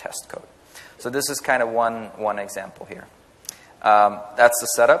your test code. So this is kind of one example here. That's the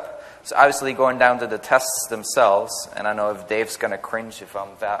setup. So obviously going down to the tests themselves, and I know if Dave's going to cringe if I'm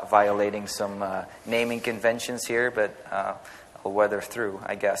violating some naming conventions here, but I'll weather through,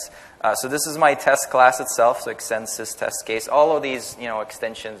 I guess. So this is my test class itself, so extend sys test case. All of these,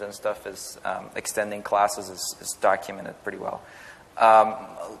 extensions and stuff is extending classes is documented pretty well.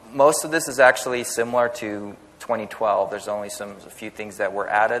 Most of this is actually similar to 2012. There's only a few things that were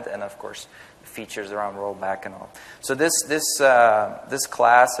added, and of course, features around rollback and all. So this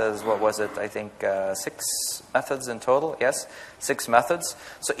class has, what was it? I think 6 methods in total. Yes, 6 methods.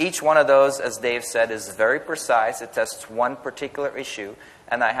 So each one of those, as Dave said, is very precise. It tests one particular issue,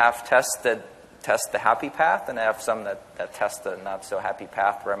 and I have tests that test the happy path, and I have some that test the not so happy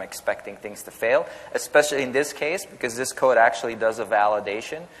path where I'm expecting things to fail, especially in this case because this code actually does a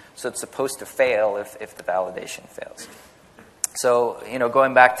validation, so it's supposed to fail if the validation fails. So,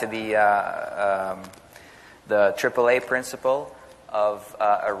 going back to the AAA principle of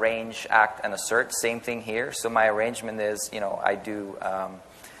arrange, act, and assert, same thing here. So my arrangement is, I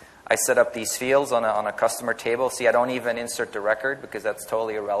set up these fields on a customer table. See, I don't even insert the record because that's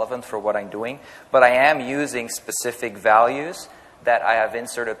totally irrelevant for what I'm doing. But I am using specific values that I have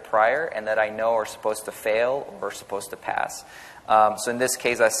inserted prior and that I know are supposed to fail or supposed to pass. So in this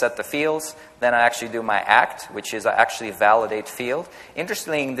case, I set the fields. Then I actually do my act, which is I actually validate field.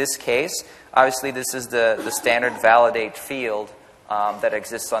 Interestingly, in this case, obviously this is the standard validate field that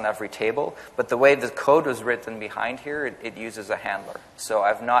exists on every table. But the way the code was written behind here, it uses a handler. So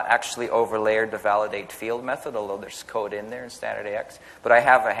I've not actually overlaid the validate field method, although there's code in there in standard AX. But I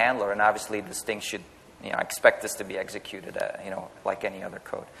have a handler, and obviously this thing should, I expect this to be executed, like any other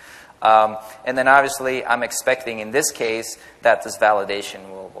code. And then obviously I'm expecting in this case that this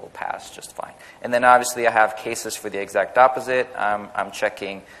validation will pass just fine. And then obviously I have cases for the exact opposite. I'm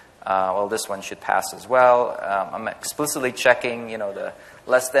checking, well, this one should pass as well. I'm explicitly checking, the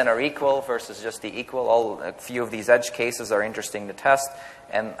less than or equal versus just the equal. A few of these edge cases are interesting to test,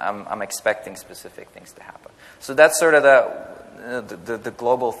 and I'm expecting specific things to happen. So that's sort of the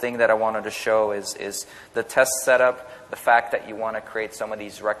global thing that I wanted to show is the test setup, the fact that you want to create some of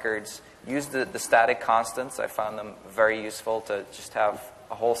these records. Use the static constants. I found them very useful to just have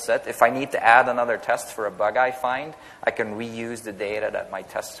a whole set. If I need to add another test for a bug I find, I can reuse the data that my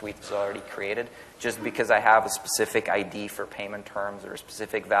test suite has already created just because I have a specific ID for payment terms or a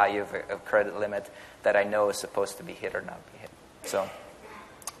specific value of credit limit that I know is supposed to be hit or not be hit. So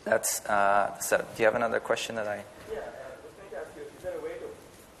that's the setup. Do you have another question that I... Yeah, I was going to ask you, is there a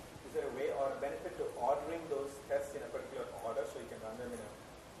way or a benefit to ordering those tests in a particular order so you can run them in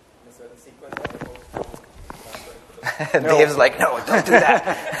a certain sequence as opposed to Dave's like, no, don't do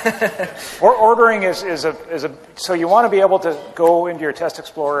that. Ordering is so you want to be able to go into your Test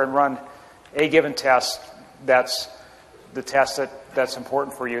Explorer and run a given test. That's the test that's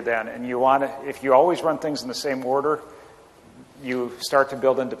important for you then. And you want to, if you always run things in the same order, you start to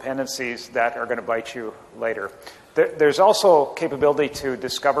build in dependencies that are going to bite you later. There's also capability to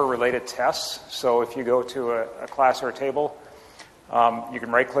discover related tests. So if you go to a class or a table, you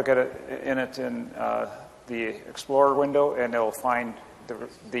can right-click in the Explorer window, and it'll find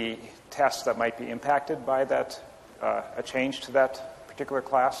the tests that might be impacted by that, a change to that particular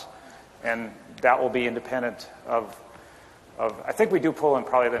class, and that will be independent of. I think we do pull in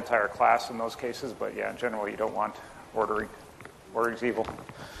probably the entire class in those cases, but yeah, in general, you don't want ordering. Ordering's evil.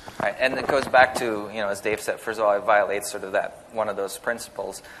 Right, and it goes back to, as Dave said, first of all, it violates sort of that one of those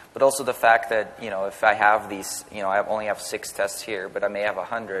principles, but also the fact that, if I have these, I only have 6 tests here, but I may have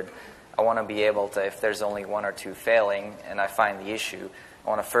 100, I want to be able to, if there's only 1 or 2 failing and I find the issue, I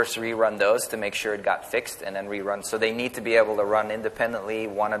want to first rerun those to make sure it got fixed and then rerun. So they need to be able to run independently,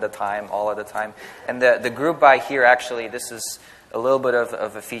 one at a time, all at a time. And the group by here, actually, this is a little bit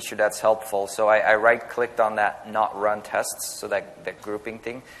of a feature that's helpful. So I right-clicked on that not run tests, so that grouping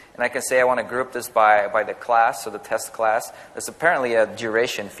thing. And I can say I want to group this by the class, so the test class. There's apparently a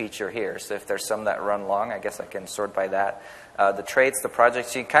duration feature here. So if there's some that run long, I guess I can sort by that. The traits, the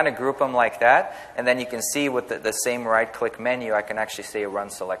projects, you can kind of group them like that. And then you can see with the same right-click menu, I can actually say run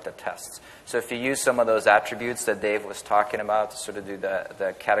selected tests. So if you use some of those attributes that Dave was talking about to sort of do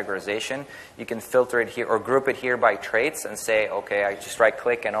the categorization, you can filter it here or group it here by traits and say, okay, I just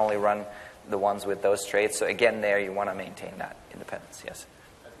right-click and only run the ones with those traits. So again, there you want to maintain that independence. Yes?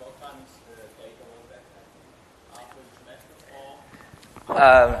 At what time is the data rollback? After the semester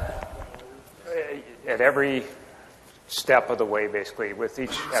fall? At every step of the way, basically, with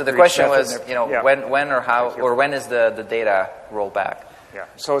each. So the question was, when or how, or when is the data rolled back? Yeah.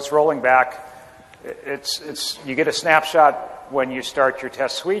 So it's rolling back. It's you get a snapshot when you start your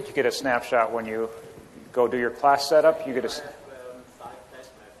test suite. You get a snapshot when you go do your class setup. You get a. 5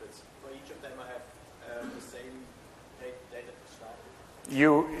 test methods. For each of them, I have the same data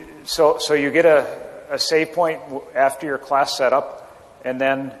to start. So you get a save point after your class setup, and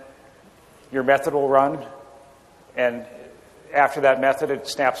then your method will run. And after that method, it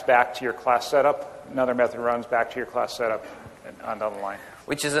snaps back to your class setup. Another method runs back to your class setup and on down the line.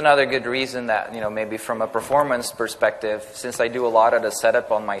 Which is another good reason that, maybe from a performance perspective, since I do a lot of the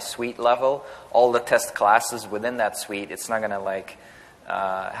setup on my suite level, all the test classes within that suite, it's not going to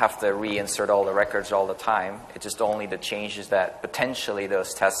have to reinsert all the records all the time. It's just only the changes that potentially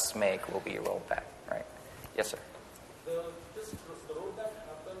those tests make will be rolled back, right? Yes, sir. The rollback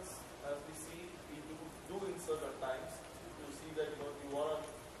happens as we see we do insert at times. You see that you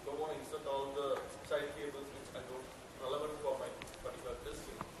don't want to insert all the side cables which are relevant for my particular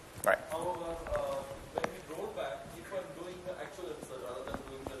testing. Right. However, when we roll back, if I'm doing the actual insert rather than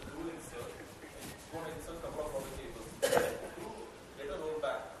doing the rule insert, it's going to insert a couple of other cables. To get a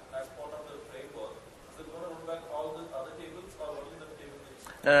rollback as part of the framework, is it going to roll back all the other cables or only the cable?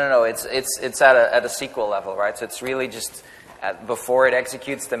 No. It's at a SQL level, right? So it's really just before it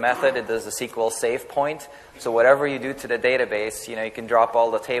executes the method, it does a SQL save point. So whatever you do to the database, you can drop all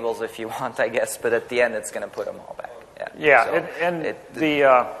the tables if you want, I guess. But at the end, it's going to put them all back. Yeah,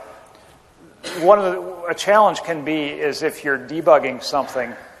 so a challenge can be is if you're debugging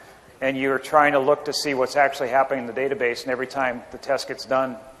something and you're trying to look to see what's actually happening in the database, and every time the test gets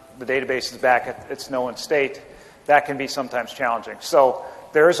done, the database is back at its known state. That can be sometimes challenging. So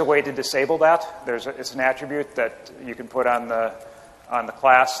there is a way to disable that. It's an attribute that you can put on the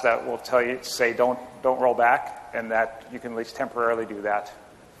class that will tell you, say, don't roll back, and that you can at least temporarily do that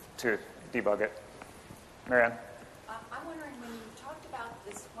to debug it. Marianne? I'm wondering, when you talked about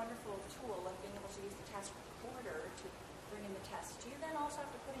this wonderful tool of being able to use the task recorder to bring in the tests, do you then also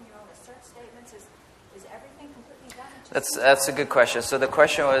have to put in your own assert statements? Is everything completely done? That's a good question. So the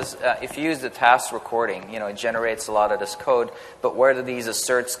question was, if you use the task recording, it generates a lot of this code, but where do these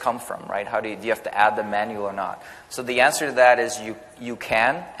asserts come from, right? How do you have to add them manual or not? So the answer to that is you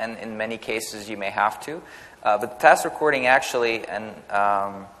can, and in many cases you may have to. But the task recording actually, and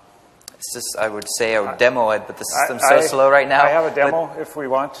it's just, I would say I would demo it, but the system's so slow right now. I have a demo if we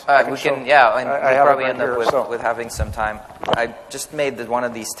want. We can, yeah, and we'll probably end up here, with having some time. I just made one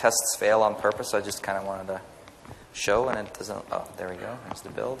of these tests fail on purpose. I just kind of wanted to show, and it doesn't. Oh, there we go. There's the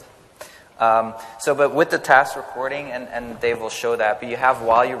build. But with the task recording, and Dave will show that. But you have,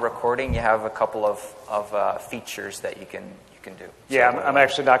 while you're recording, you have a couple of features that you can do. Yeah, I'm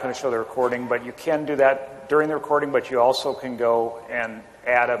actually not going to show the recording, but you can do that during the recording. But you also can go and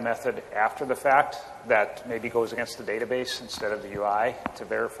add a method after the fact that maybe goes against the database instead of the UI to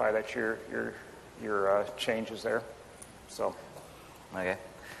verify that your change is there. So. Okay.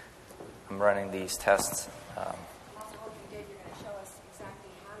 I'm running these tests. Also, hoping, Dave, you're going to show us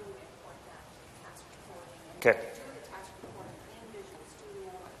exactly how you import that task recording. And Okay. do the task recording in Visual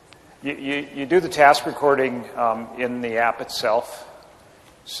Studio. You do the task recording in the app itself.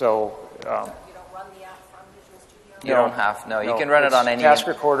 So. You don't run the app from Visual Studio? You don't have. No, you can run it on any. Task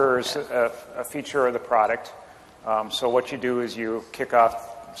recorder is a feature of the product. So what you do is you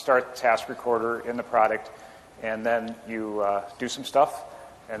start the task recorder in the product, and then you do some stuff,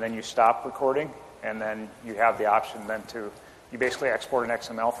 and then you stop recording, and then you have the option then you basically export an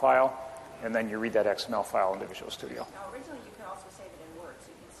XML file, and then you read that XML file into Visual Studio. Now, originally you could also save it in Word, so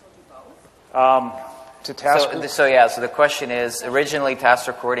you can still To task. So the question is, originally task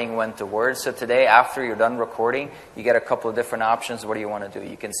recording went to Word. So today, after you're done recording, you get a couple of different options. What do you want to do?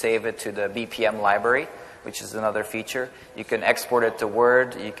 You can save it to the BPM library, which is another feature. You can export it to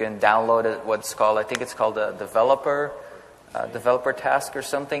Word. You can download it, I think it's called a developer task or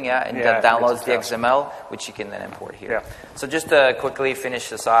something, and that downloads the XML, which you can then import here. Yeah. So just to quickly finish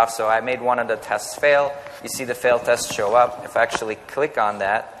this off, so I made one of the tests fail. You see the fail test show up. If I actually click on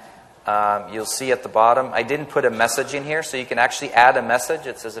that, you'll see at the bottom, I didn't put a message in here, so you can actually add a message.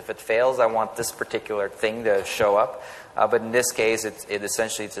 It says if it fails, I want this particular thing to show up. But in this case, it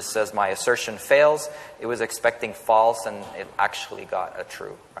essentially just says my assertion fails. It was expecting false, and it actually got a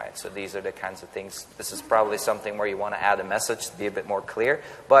true, right? So these are the kinds of things. This is probably something where you want to add a message to be a bit more clear.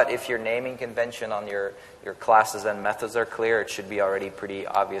 But if your naming convention on your classes and methods are clear, it should be already pretty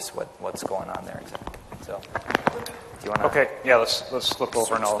obvious what's going on there exactly. So, do you want to? Okay, yeah, let's look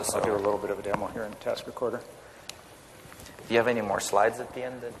over, and I'll do a little bit of a demo here in Task Recorder. Do you have any more slides at the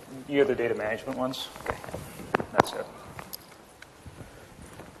end? You have the data management ones? Okay. That's it.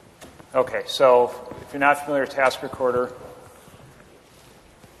 Okay, so if you're not familiar with Task Recorder,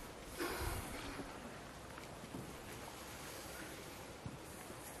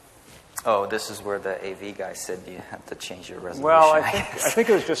 oh, this is where the AV guy said you have to change your resolution. well, I think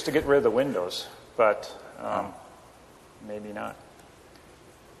it was just to get rid of the windows, but maybe not.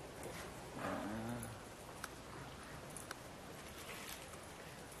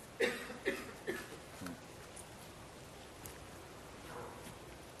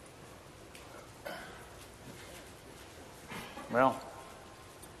 Well,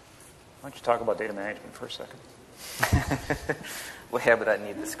 why don't you talk about data management for a second? Well, yeah, but I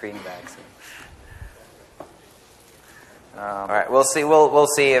need the screen back. So. All right, we'll see. We'll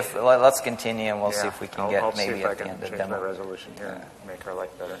see if let's continue, and we'll see if we can get maybe at the end of the change demo. my resolution here and make our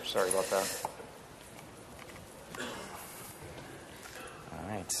life better. Sorry about that. All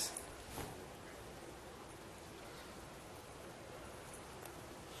right.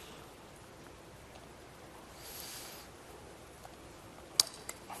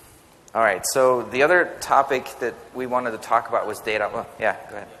 All right, so the other topic that we wanted to talk about was data. Well, yeah,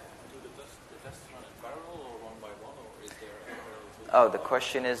 go ahead. Do the tests run in parallel or one by one, or is there a parallel to Oh, the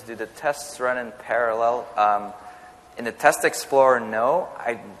question is, do the tests run in parallel? In the Test Explorer, no.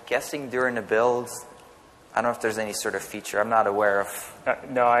 I'm guessing during the builds, I don't know if there's any sort of feature. I'm not aware of.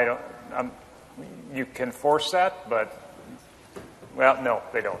 No, I don't. You can force that, but, well, no,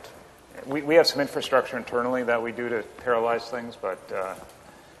 they don't. We have some infrastructure internally that we do to parallelize things, but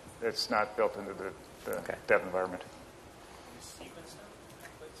it's not built into the dev environment.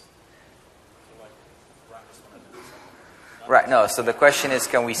 Right, no, so the question is,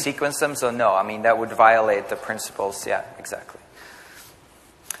 can we sequence them? So no, I mean, that would violate the principles. Yeah, exactly.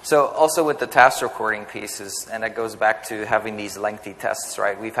 So also with the task recording pieces, and that goes back to having these lengthy tests,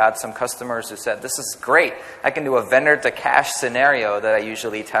 right? We've had some customers who said, this is great. I can do a vendor to cache scenario that I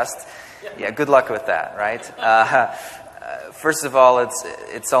usually test. Yeah, good luck with that, right? First of all,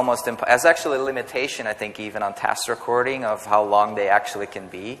 it's almost it's actually a limitation, I think, even on task recording of how long they actually can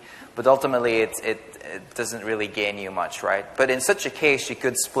be. But ultimately, it doesn't really gain you much, right? But in such a case, you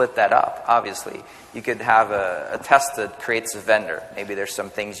could split that up, obviously. You could have a test that creates a vendor. Maybe there's some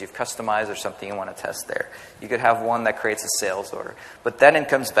things you've customized or something you want to test there. You could have one that creates a sales order. But then it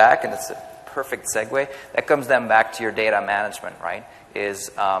comes back, and it's a perfect segue, that comes then back to your data management, right?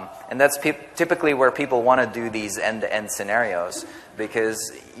 And that's typically where people want to do these end-to-end scenarios,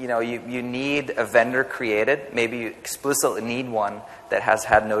 because you need a vendor created. Maybe you explicitly need one that has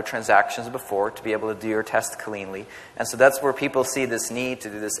had no transactions before to be able to do your test cleanly. And so that's where people see this need to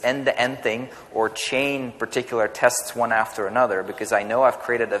do this end-to-end thing or chain particular tests one after another, because I know I've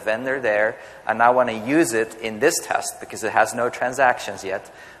created a vendor there and I want to use it in this test because it has no transactions yet.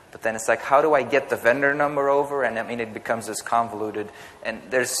 But then it's like, how do I get the vendor number over? And I mean, it becomes this convoluted. And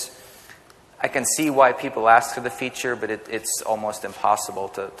I can see why people ask for the feature, but it's almost impossible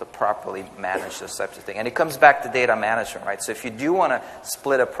to properly manage this type of thing. And it comes back to data management, right? So if you do want to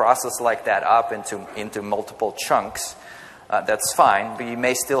split a process like that up into multiple chunks, that's fine. But you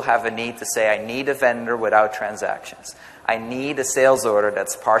may still have a need to say, I need a vendor without transactions. I need a sales order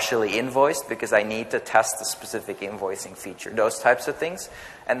that's partially invoiced because I need to test the specific invoicing feature. Those types of things.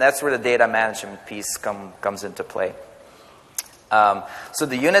 And that's where the data management piece comes into play. So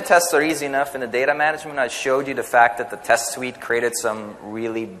the unit tests are easy enough in the data management. I showed you the fact that the test suite created some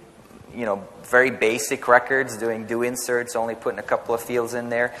really, very basic records, doing do inserts, only putting a couple of fields in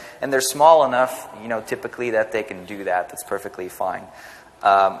there. And they're small enough, typically that they can do that. That's perfectly fine.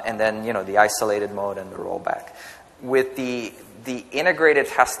 And then, the isolated mode and the rollback. with the integrated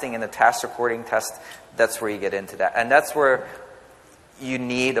testing and the task recording test, that's where you get into that. And that's where you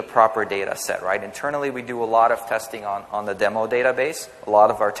need a proper data set, right? Internally, we do a lot of testing on the demo database. A lot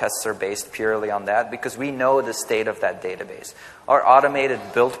of our tests are based purely on that because we know the state of that database. Our automated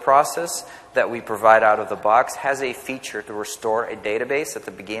build process that we provide out of the box has a feature to restore a database at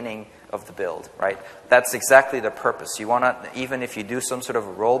the beginning of the build, right? That's exactly the purpose. You want to, even if you do some sort of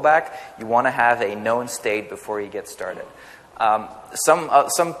a rollback, you want to have a known state before you get started.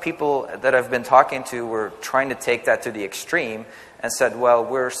 Some people that I've been talking to were trying to take that to the extreme and said,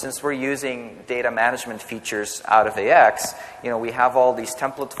 well, since we're using data management features out of AX, we have all these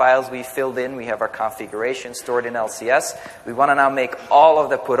template files we filled in, we have our configuration stored in LCS. We want to now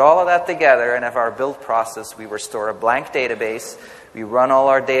put all of that together and have our build process. We restore a blank database, we run all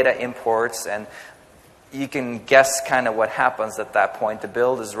our data imports, and you can guess kind of what happens at that point. The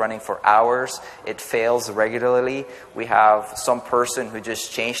build is running for hours. It fails regularly. We have some person who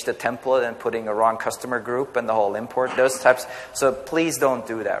just changed the template and putting a wrong customer group and the whole import, those types. So please don't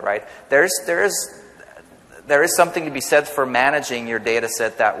do that, right? There is something to be said for managing your data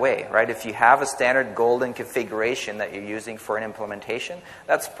set that way, right? If you have a standard golden configuration that you're using for an implementation,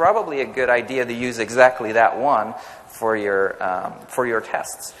 that's probably a good idea to use exactly that one for your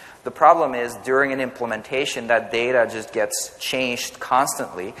tests. The problem is during an implementation, that data just gets changed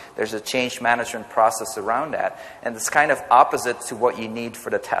constantly. There's a change management process around that. And it's kind of opposite to what you need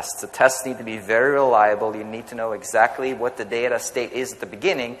for the tests. The tests need to be very reliable. You need to know exactly what the data state is at the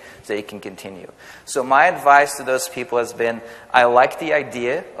beginning so you can continue. So my advice to those people has been, I like the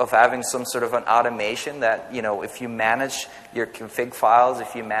idea of having some sort of an automation that, if you manage your config files,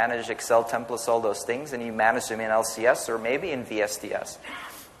 if you manage Excel templates, all those things, and you manage them in LCS or maybe in VSDS,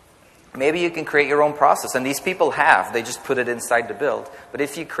 maybe you can create your own process. And these people have. They just put it inside the build. But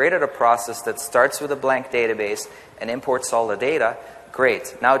if you created a process that starts with a blank database and imports all the data,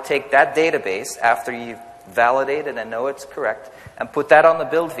 great. Now take that database after you've validated and know it's correct and put that on the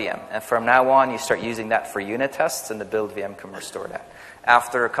build VM. And from now on, you start using that for unit tests and the build VM can restore that.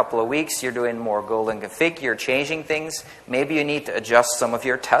 After a couple of weeks, you're doing more golden config. You're changing things. Maybe you need to adjust some of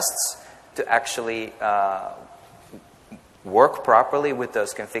your tests to actually work properly with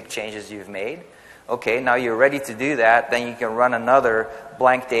those config changes you've made. Okay, now you're ready to do that. Then you can run another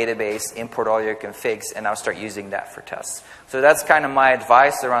blank database, import all your configs, and now start using that for tests. So that's kind of my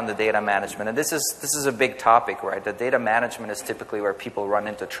advice around the data management. And this is a big topic, right? The data management is typically where people run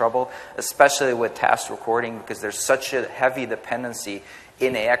into trouble, especially with task recording, because there's such a heavy dependency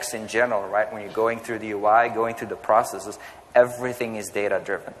in AX in general, right? When you're going through the UI, going through the processes, everything is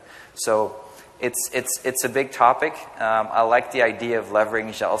data-driven. So it's a big topic. I like the idea of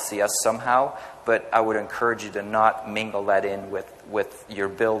leveraging LCS somehow, but I would encourage you to not mingle that in with your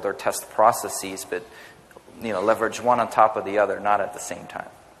build or test processes, but leverage one on top of the other, not at the same time.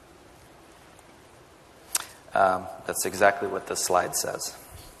 That's exactly what the slide says.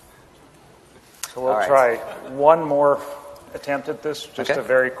 So we'll try one more attempt at this. Just a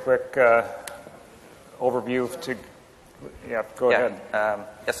very quick overview go ahead.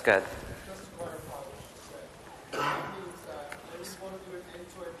 Yes, go ahead. That means that when you want to do an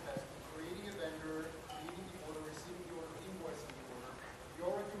end-to-end test, creating a vendor, creating the order, receiving the order, invoicing the order,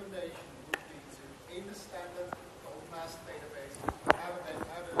 your recommendation would be to, in the standard old mass database, have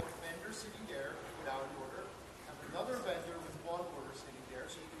a vendor sitting there without an order, have another vendor with one order sitting there,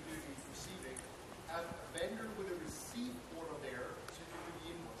 so you can do the receiving, have a vendor with a received order there, so you can do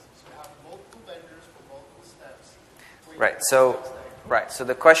the invoicing. So you have multiple vendors for multiple steps. Right. So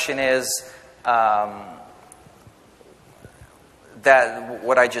the question is, that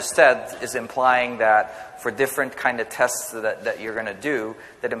what I just said is implying that for different kind of tests that you're going to do,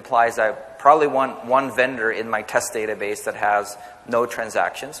 that implies I probably want one vendor in my test database that has no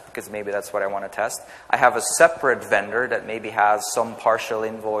transactions, because maybe that's what I want to test. I have a separate vendor that maybe has some partial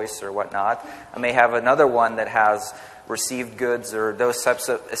invoice or whatnot. I may have another one that has received goods or those types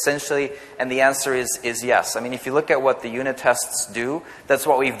of, essentially, and the answer is yes. I mean, if you look at what the unit tests do, that's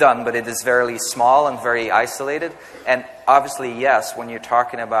what we've done, but it is very small and very isolated. And obviously, yes, when you're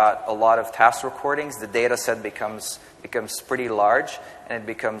talking about a lot of task recordings, the data set becomes pretty large, and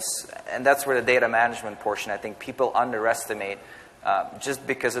that's where the data management portion, I think people underestimate, just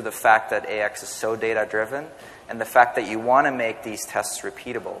because of the fact that AX is so data-driven, and the fact that you want to make these tests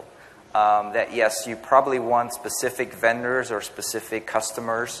repeatable. That yes, you probably want specific vendors or specific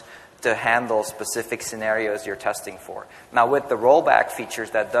customers to handle specific scenarios you're testing for. Now with the rollback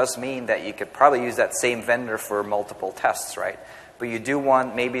features, that does mean that you could probably use that same vendor for multiple tests, right? But you do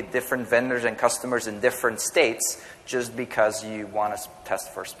want maybe different vendors and customers in different states just because you want to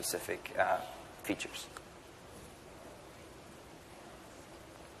test for specific features.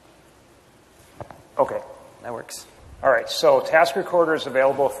 Okay. That works. All right, so task recorder is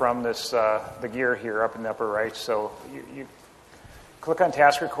available from this the gear here up in the upper right. So you click on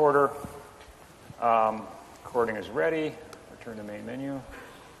task recorder. Recording is ready. Return to main menu.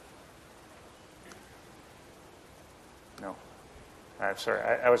 No. I'm sorry,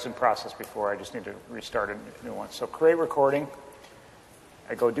 I was in process before. I just need to restart a new one. So create recording.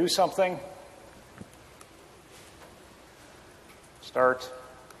 I go do something. Start.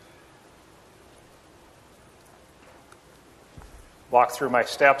 Walk through my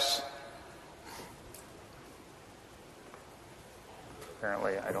steps.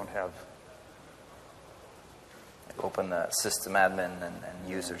 Apparently, I don't have. Open the system admin and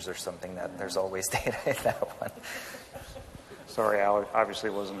users or something. That there's always data in that one. Sorry, I obviously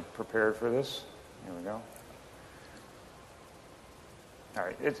wasn't prepared for this. Here we go. All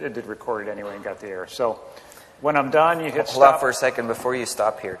right, it did record it anyway and got the error. So when I'm done, you hit stop. Hold on for a second before you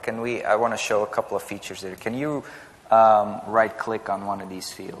stop here. I want to show a couple of features there. Can you right-click on one of these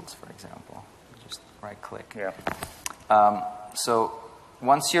fields, for example? Just right-click. Yeah. So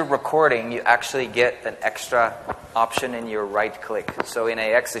once you're recording, you actually get an extra option in your right-click. So in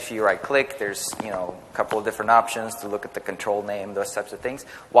AX, if you right-click, there's a couple of different options to look at the control name, those types of things.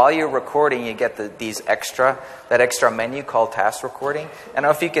 While you're recording, you get that extra menu called task recording. I don't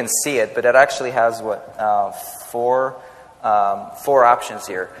know if you can see it, but it actually has four options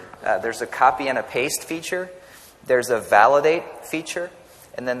here. There's a copy and a paste feature. There's a validate feature,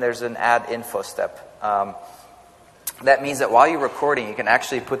 and then there's an add info step. That means that while you're recording, you can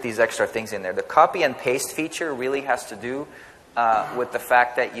actually put these extra things in there. The copy and paste feature really has to do with the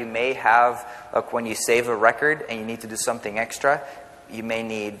fact that you may have, like when you save a record and you need to do something extra, you may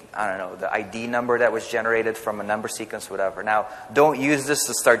need, I don't know, the ID number that was generated from a number sequence, whatever. Now, don't use this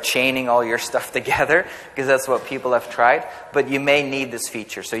to start chaining all your stuff together, because that's what people have tried. But you may need this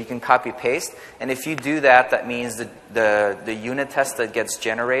feature, so you can copy-paste. And if you do that, that means that the unit test that gets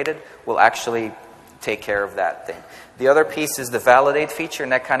generated will actually take care of that thing. The other piece is the validate feature,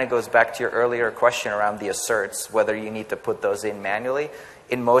 and that kind of goes back to your earlier question around the asserts, whether you need to put those in manually.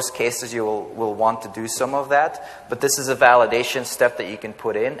 In most cases, you will want to do some of that, but this is a validation step that you can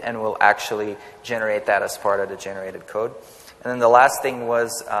put in and will actually generate that as part of the generated code. And then the last thing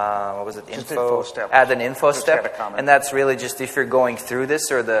was, what was it? Info step. Add an info Just step. add a comment. And that's really just if you're going through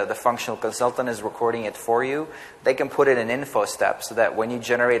this or the functional consultant is recording it for you, they can put in an info step so that when you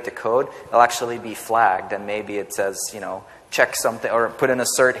generate the code, it'll actually be flagged. And maybe it says, check something or put an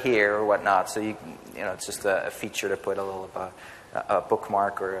assert here or whatnot. So it's just a feature to put a little a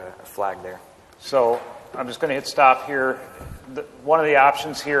bookmark or a flag there. So I'm just going to hit stop here. One of the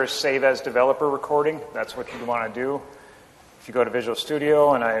options here is save as developer recording. That's what you'd want to do. If you go to Visual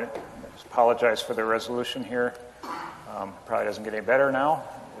Studio, and I apologize for the resolution here, probably doesn't get any better now.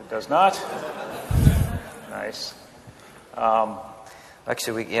 It does not. Nice.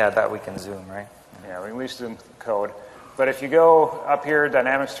 Actually, that we can zoom, right? Yeah, we can at least zoom the code. But if you go up here,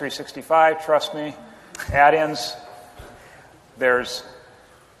 Dynamics 365, trust me, add-ins, there's,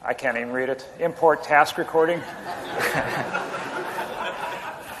 I can't even read it, import task recording.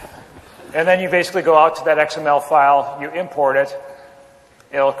 And then you basically go out to that XML file, you import it,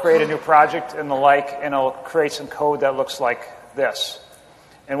 it'll create a new project and the like, and it'll create some code that looks like this.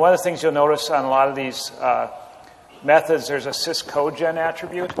 And one of the things you'll notice on a lot of these methods, there's a syscodegen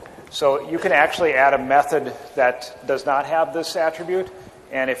attribute. So you can actually add a method that does not have this attribute,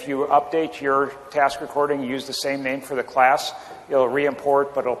 and if you update your task recording, use the same name for the class, it'll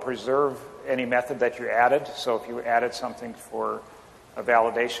re-import, but it'll preserve any method that you added. So if you added something for a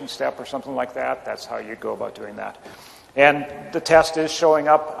validation step or something like that, that's how you go about doing that. And the test is showing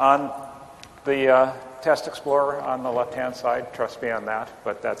up on the Test Explorer on the left-hand side. Trust me on that,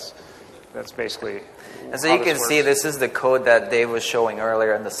 but that's basically and so you can see this is the code that Dave was showing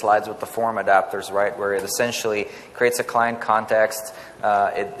earlier in the slides with the form adapters, right, where it essentially creates a client context.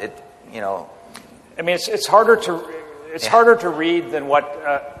 I mean, it's harder to read than what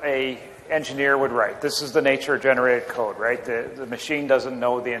a engineer would write. This is the nature of generated code, right? The machine doesn't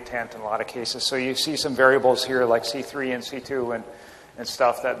know the intent in a lot of cases. So you see some variables here like C3 and C2 and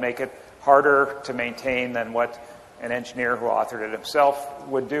stuff that make it harder to maintain than what an engineer who authored it himself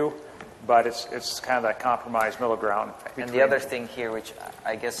would do. But it's kind of that compromised middle ground. And the other thing here, which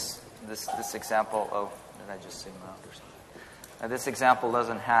I guess this example, did I just zoom out or something? This example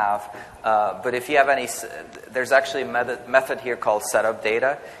doesn't have, but if you have any, there's actually a method here called setup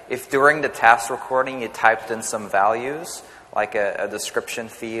data. If during the task recording you typed in some values, like a description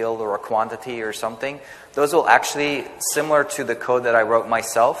field or a quantity or something, those will actually, similar to the code that I wrote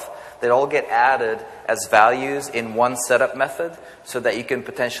myself, they'll all get added as values in one setup method so that you can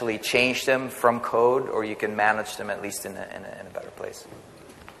potentially change them from code, or you can manage them at least in a better place.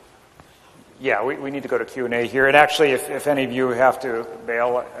 Yeah, we need to go to Q&A here. And actually, if any of you have to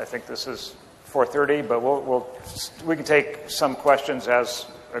bail, I think this is 4:30, but we can take some questions as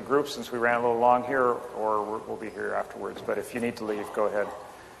a group since we ran a little long here, or we'll be here afterwards. But if you need to leave, go ahead.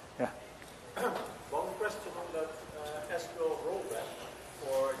 Yeah. One question on that SQL rollback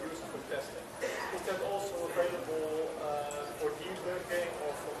for use for testing. Is that also available for debugging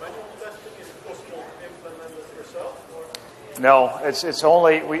or for manual testing? Is it possible to implement it yourself? Or? No, it's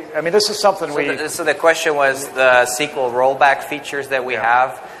only, I mean, this is something So the question was the SQL rollback features that we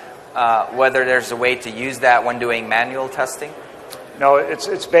have, whether there's a way to use that when doing manual testing? No,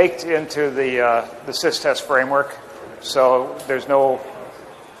 it's baked into the SysTest framework, so there's no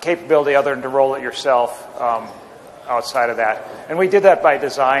capability other than to roll it yourself outside of that. And we did that by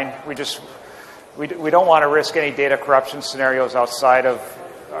design. We don't want to risk any data corruption scenarios outside of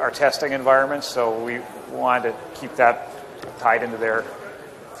our testing environment, so we wanted to keep that tied into there.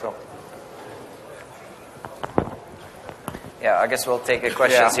 So. Yeah, I guess we'll take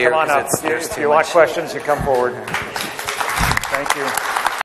questions here. Come on up. If you want questions, you come forward. Thank you.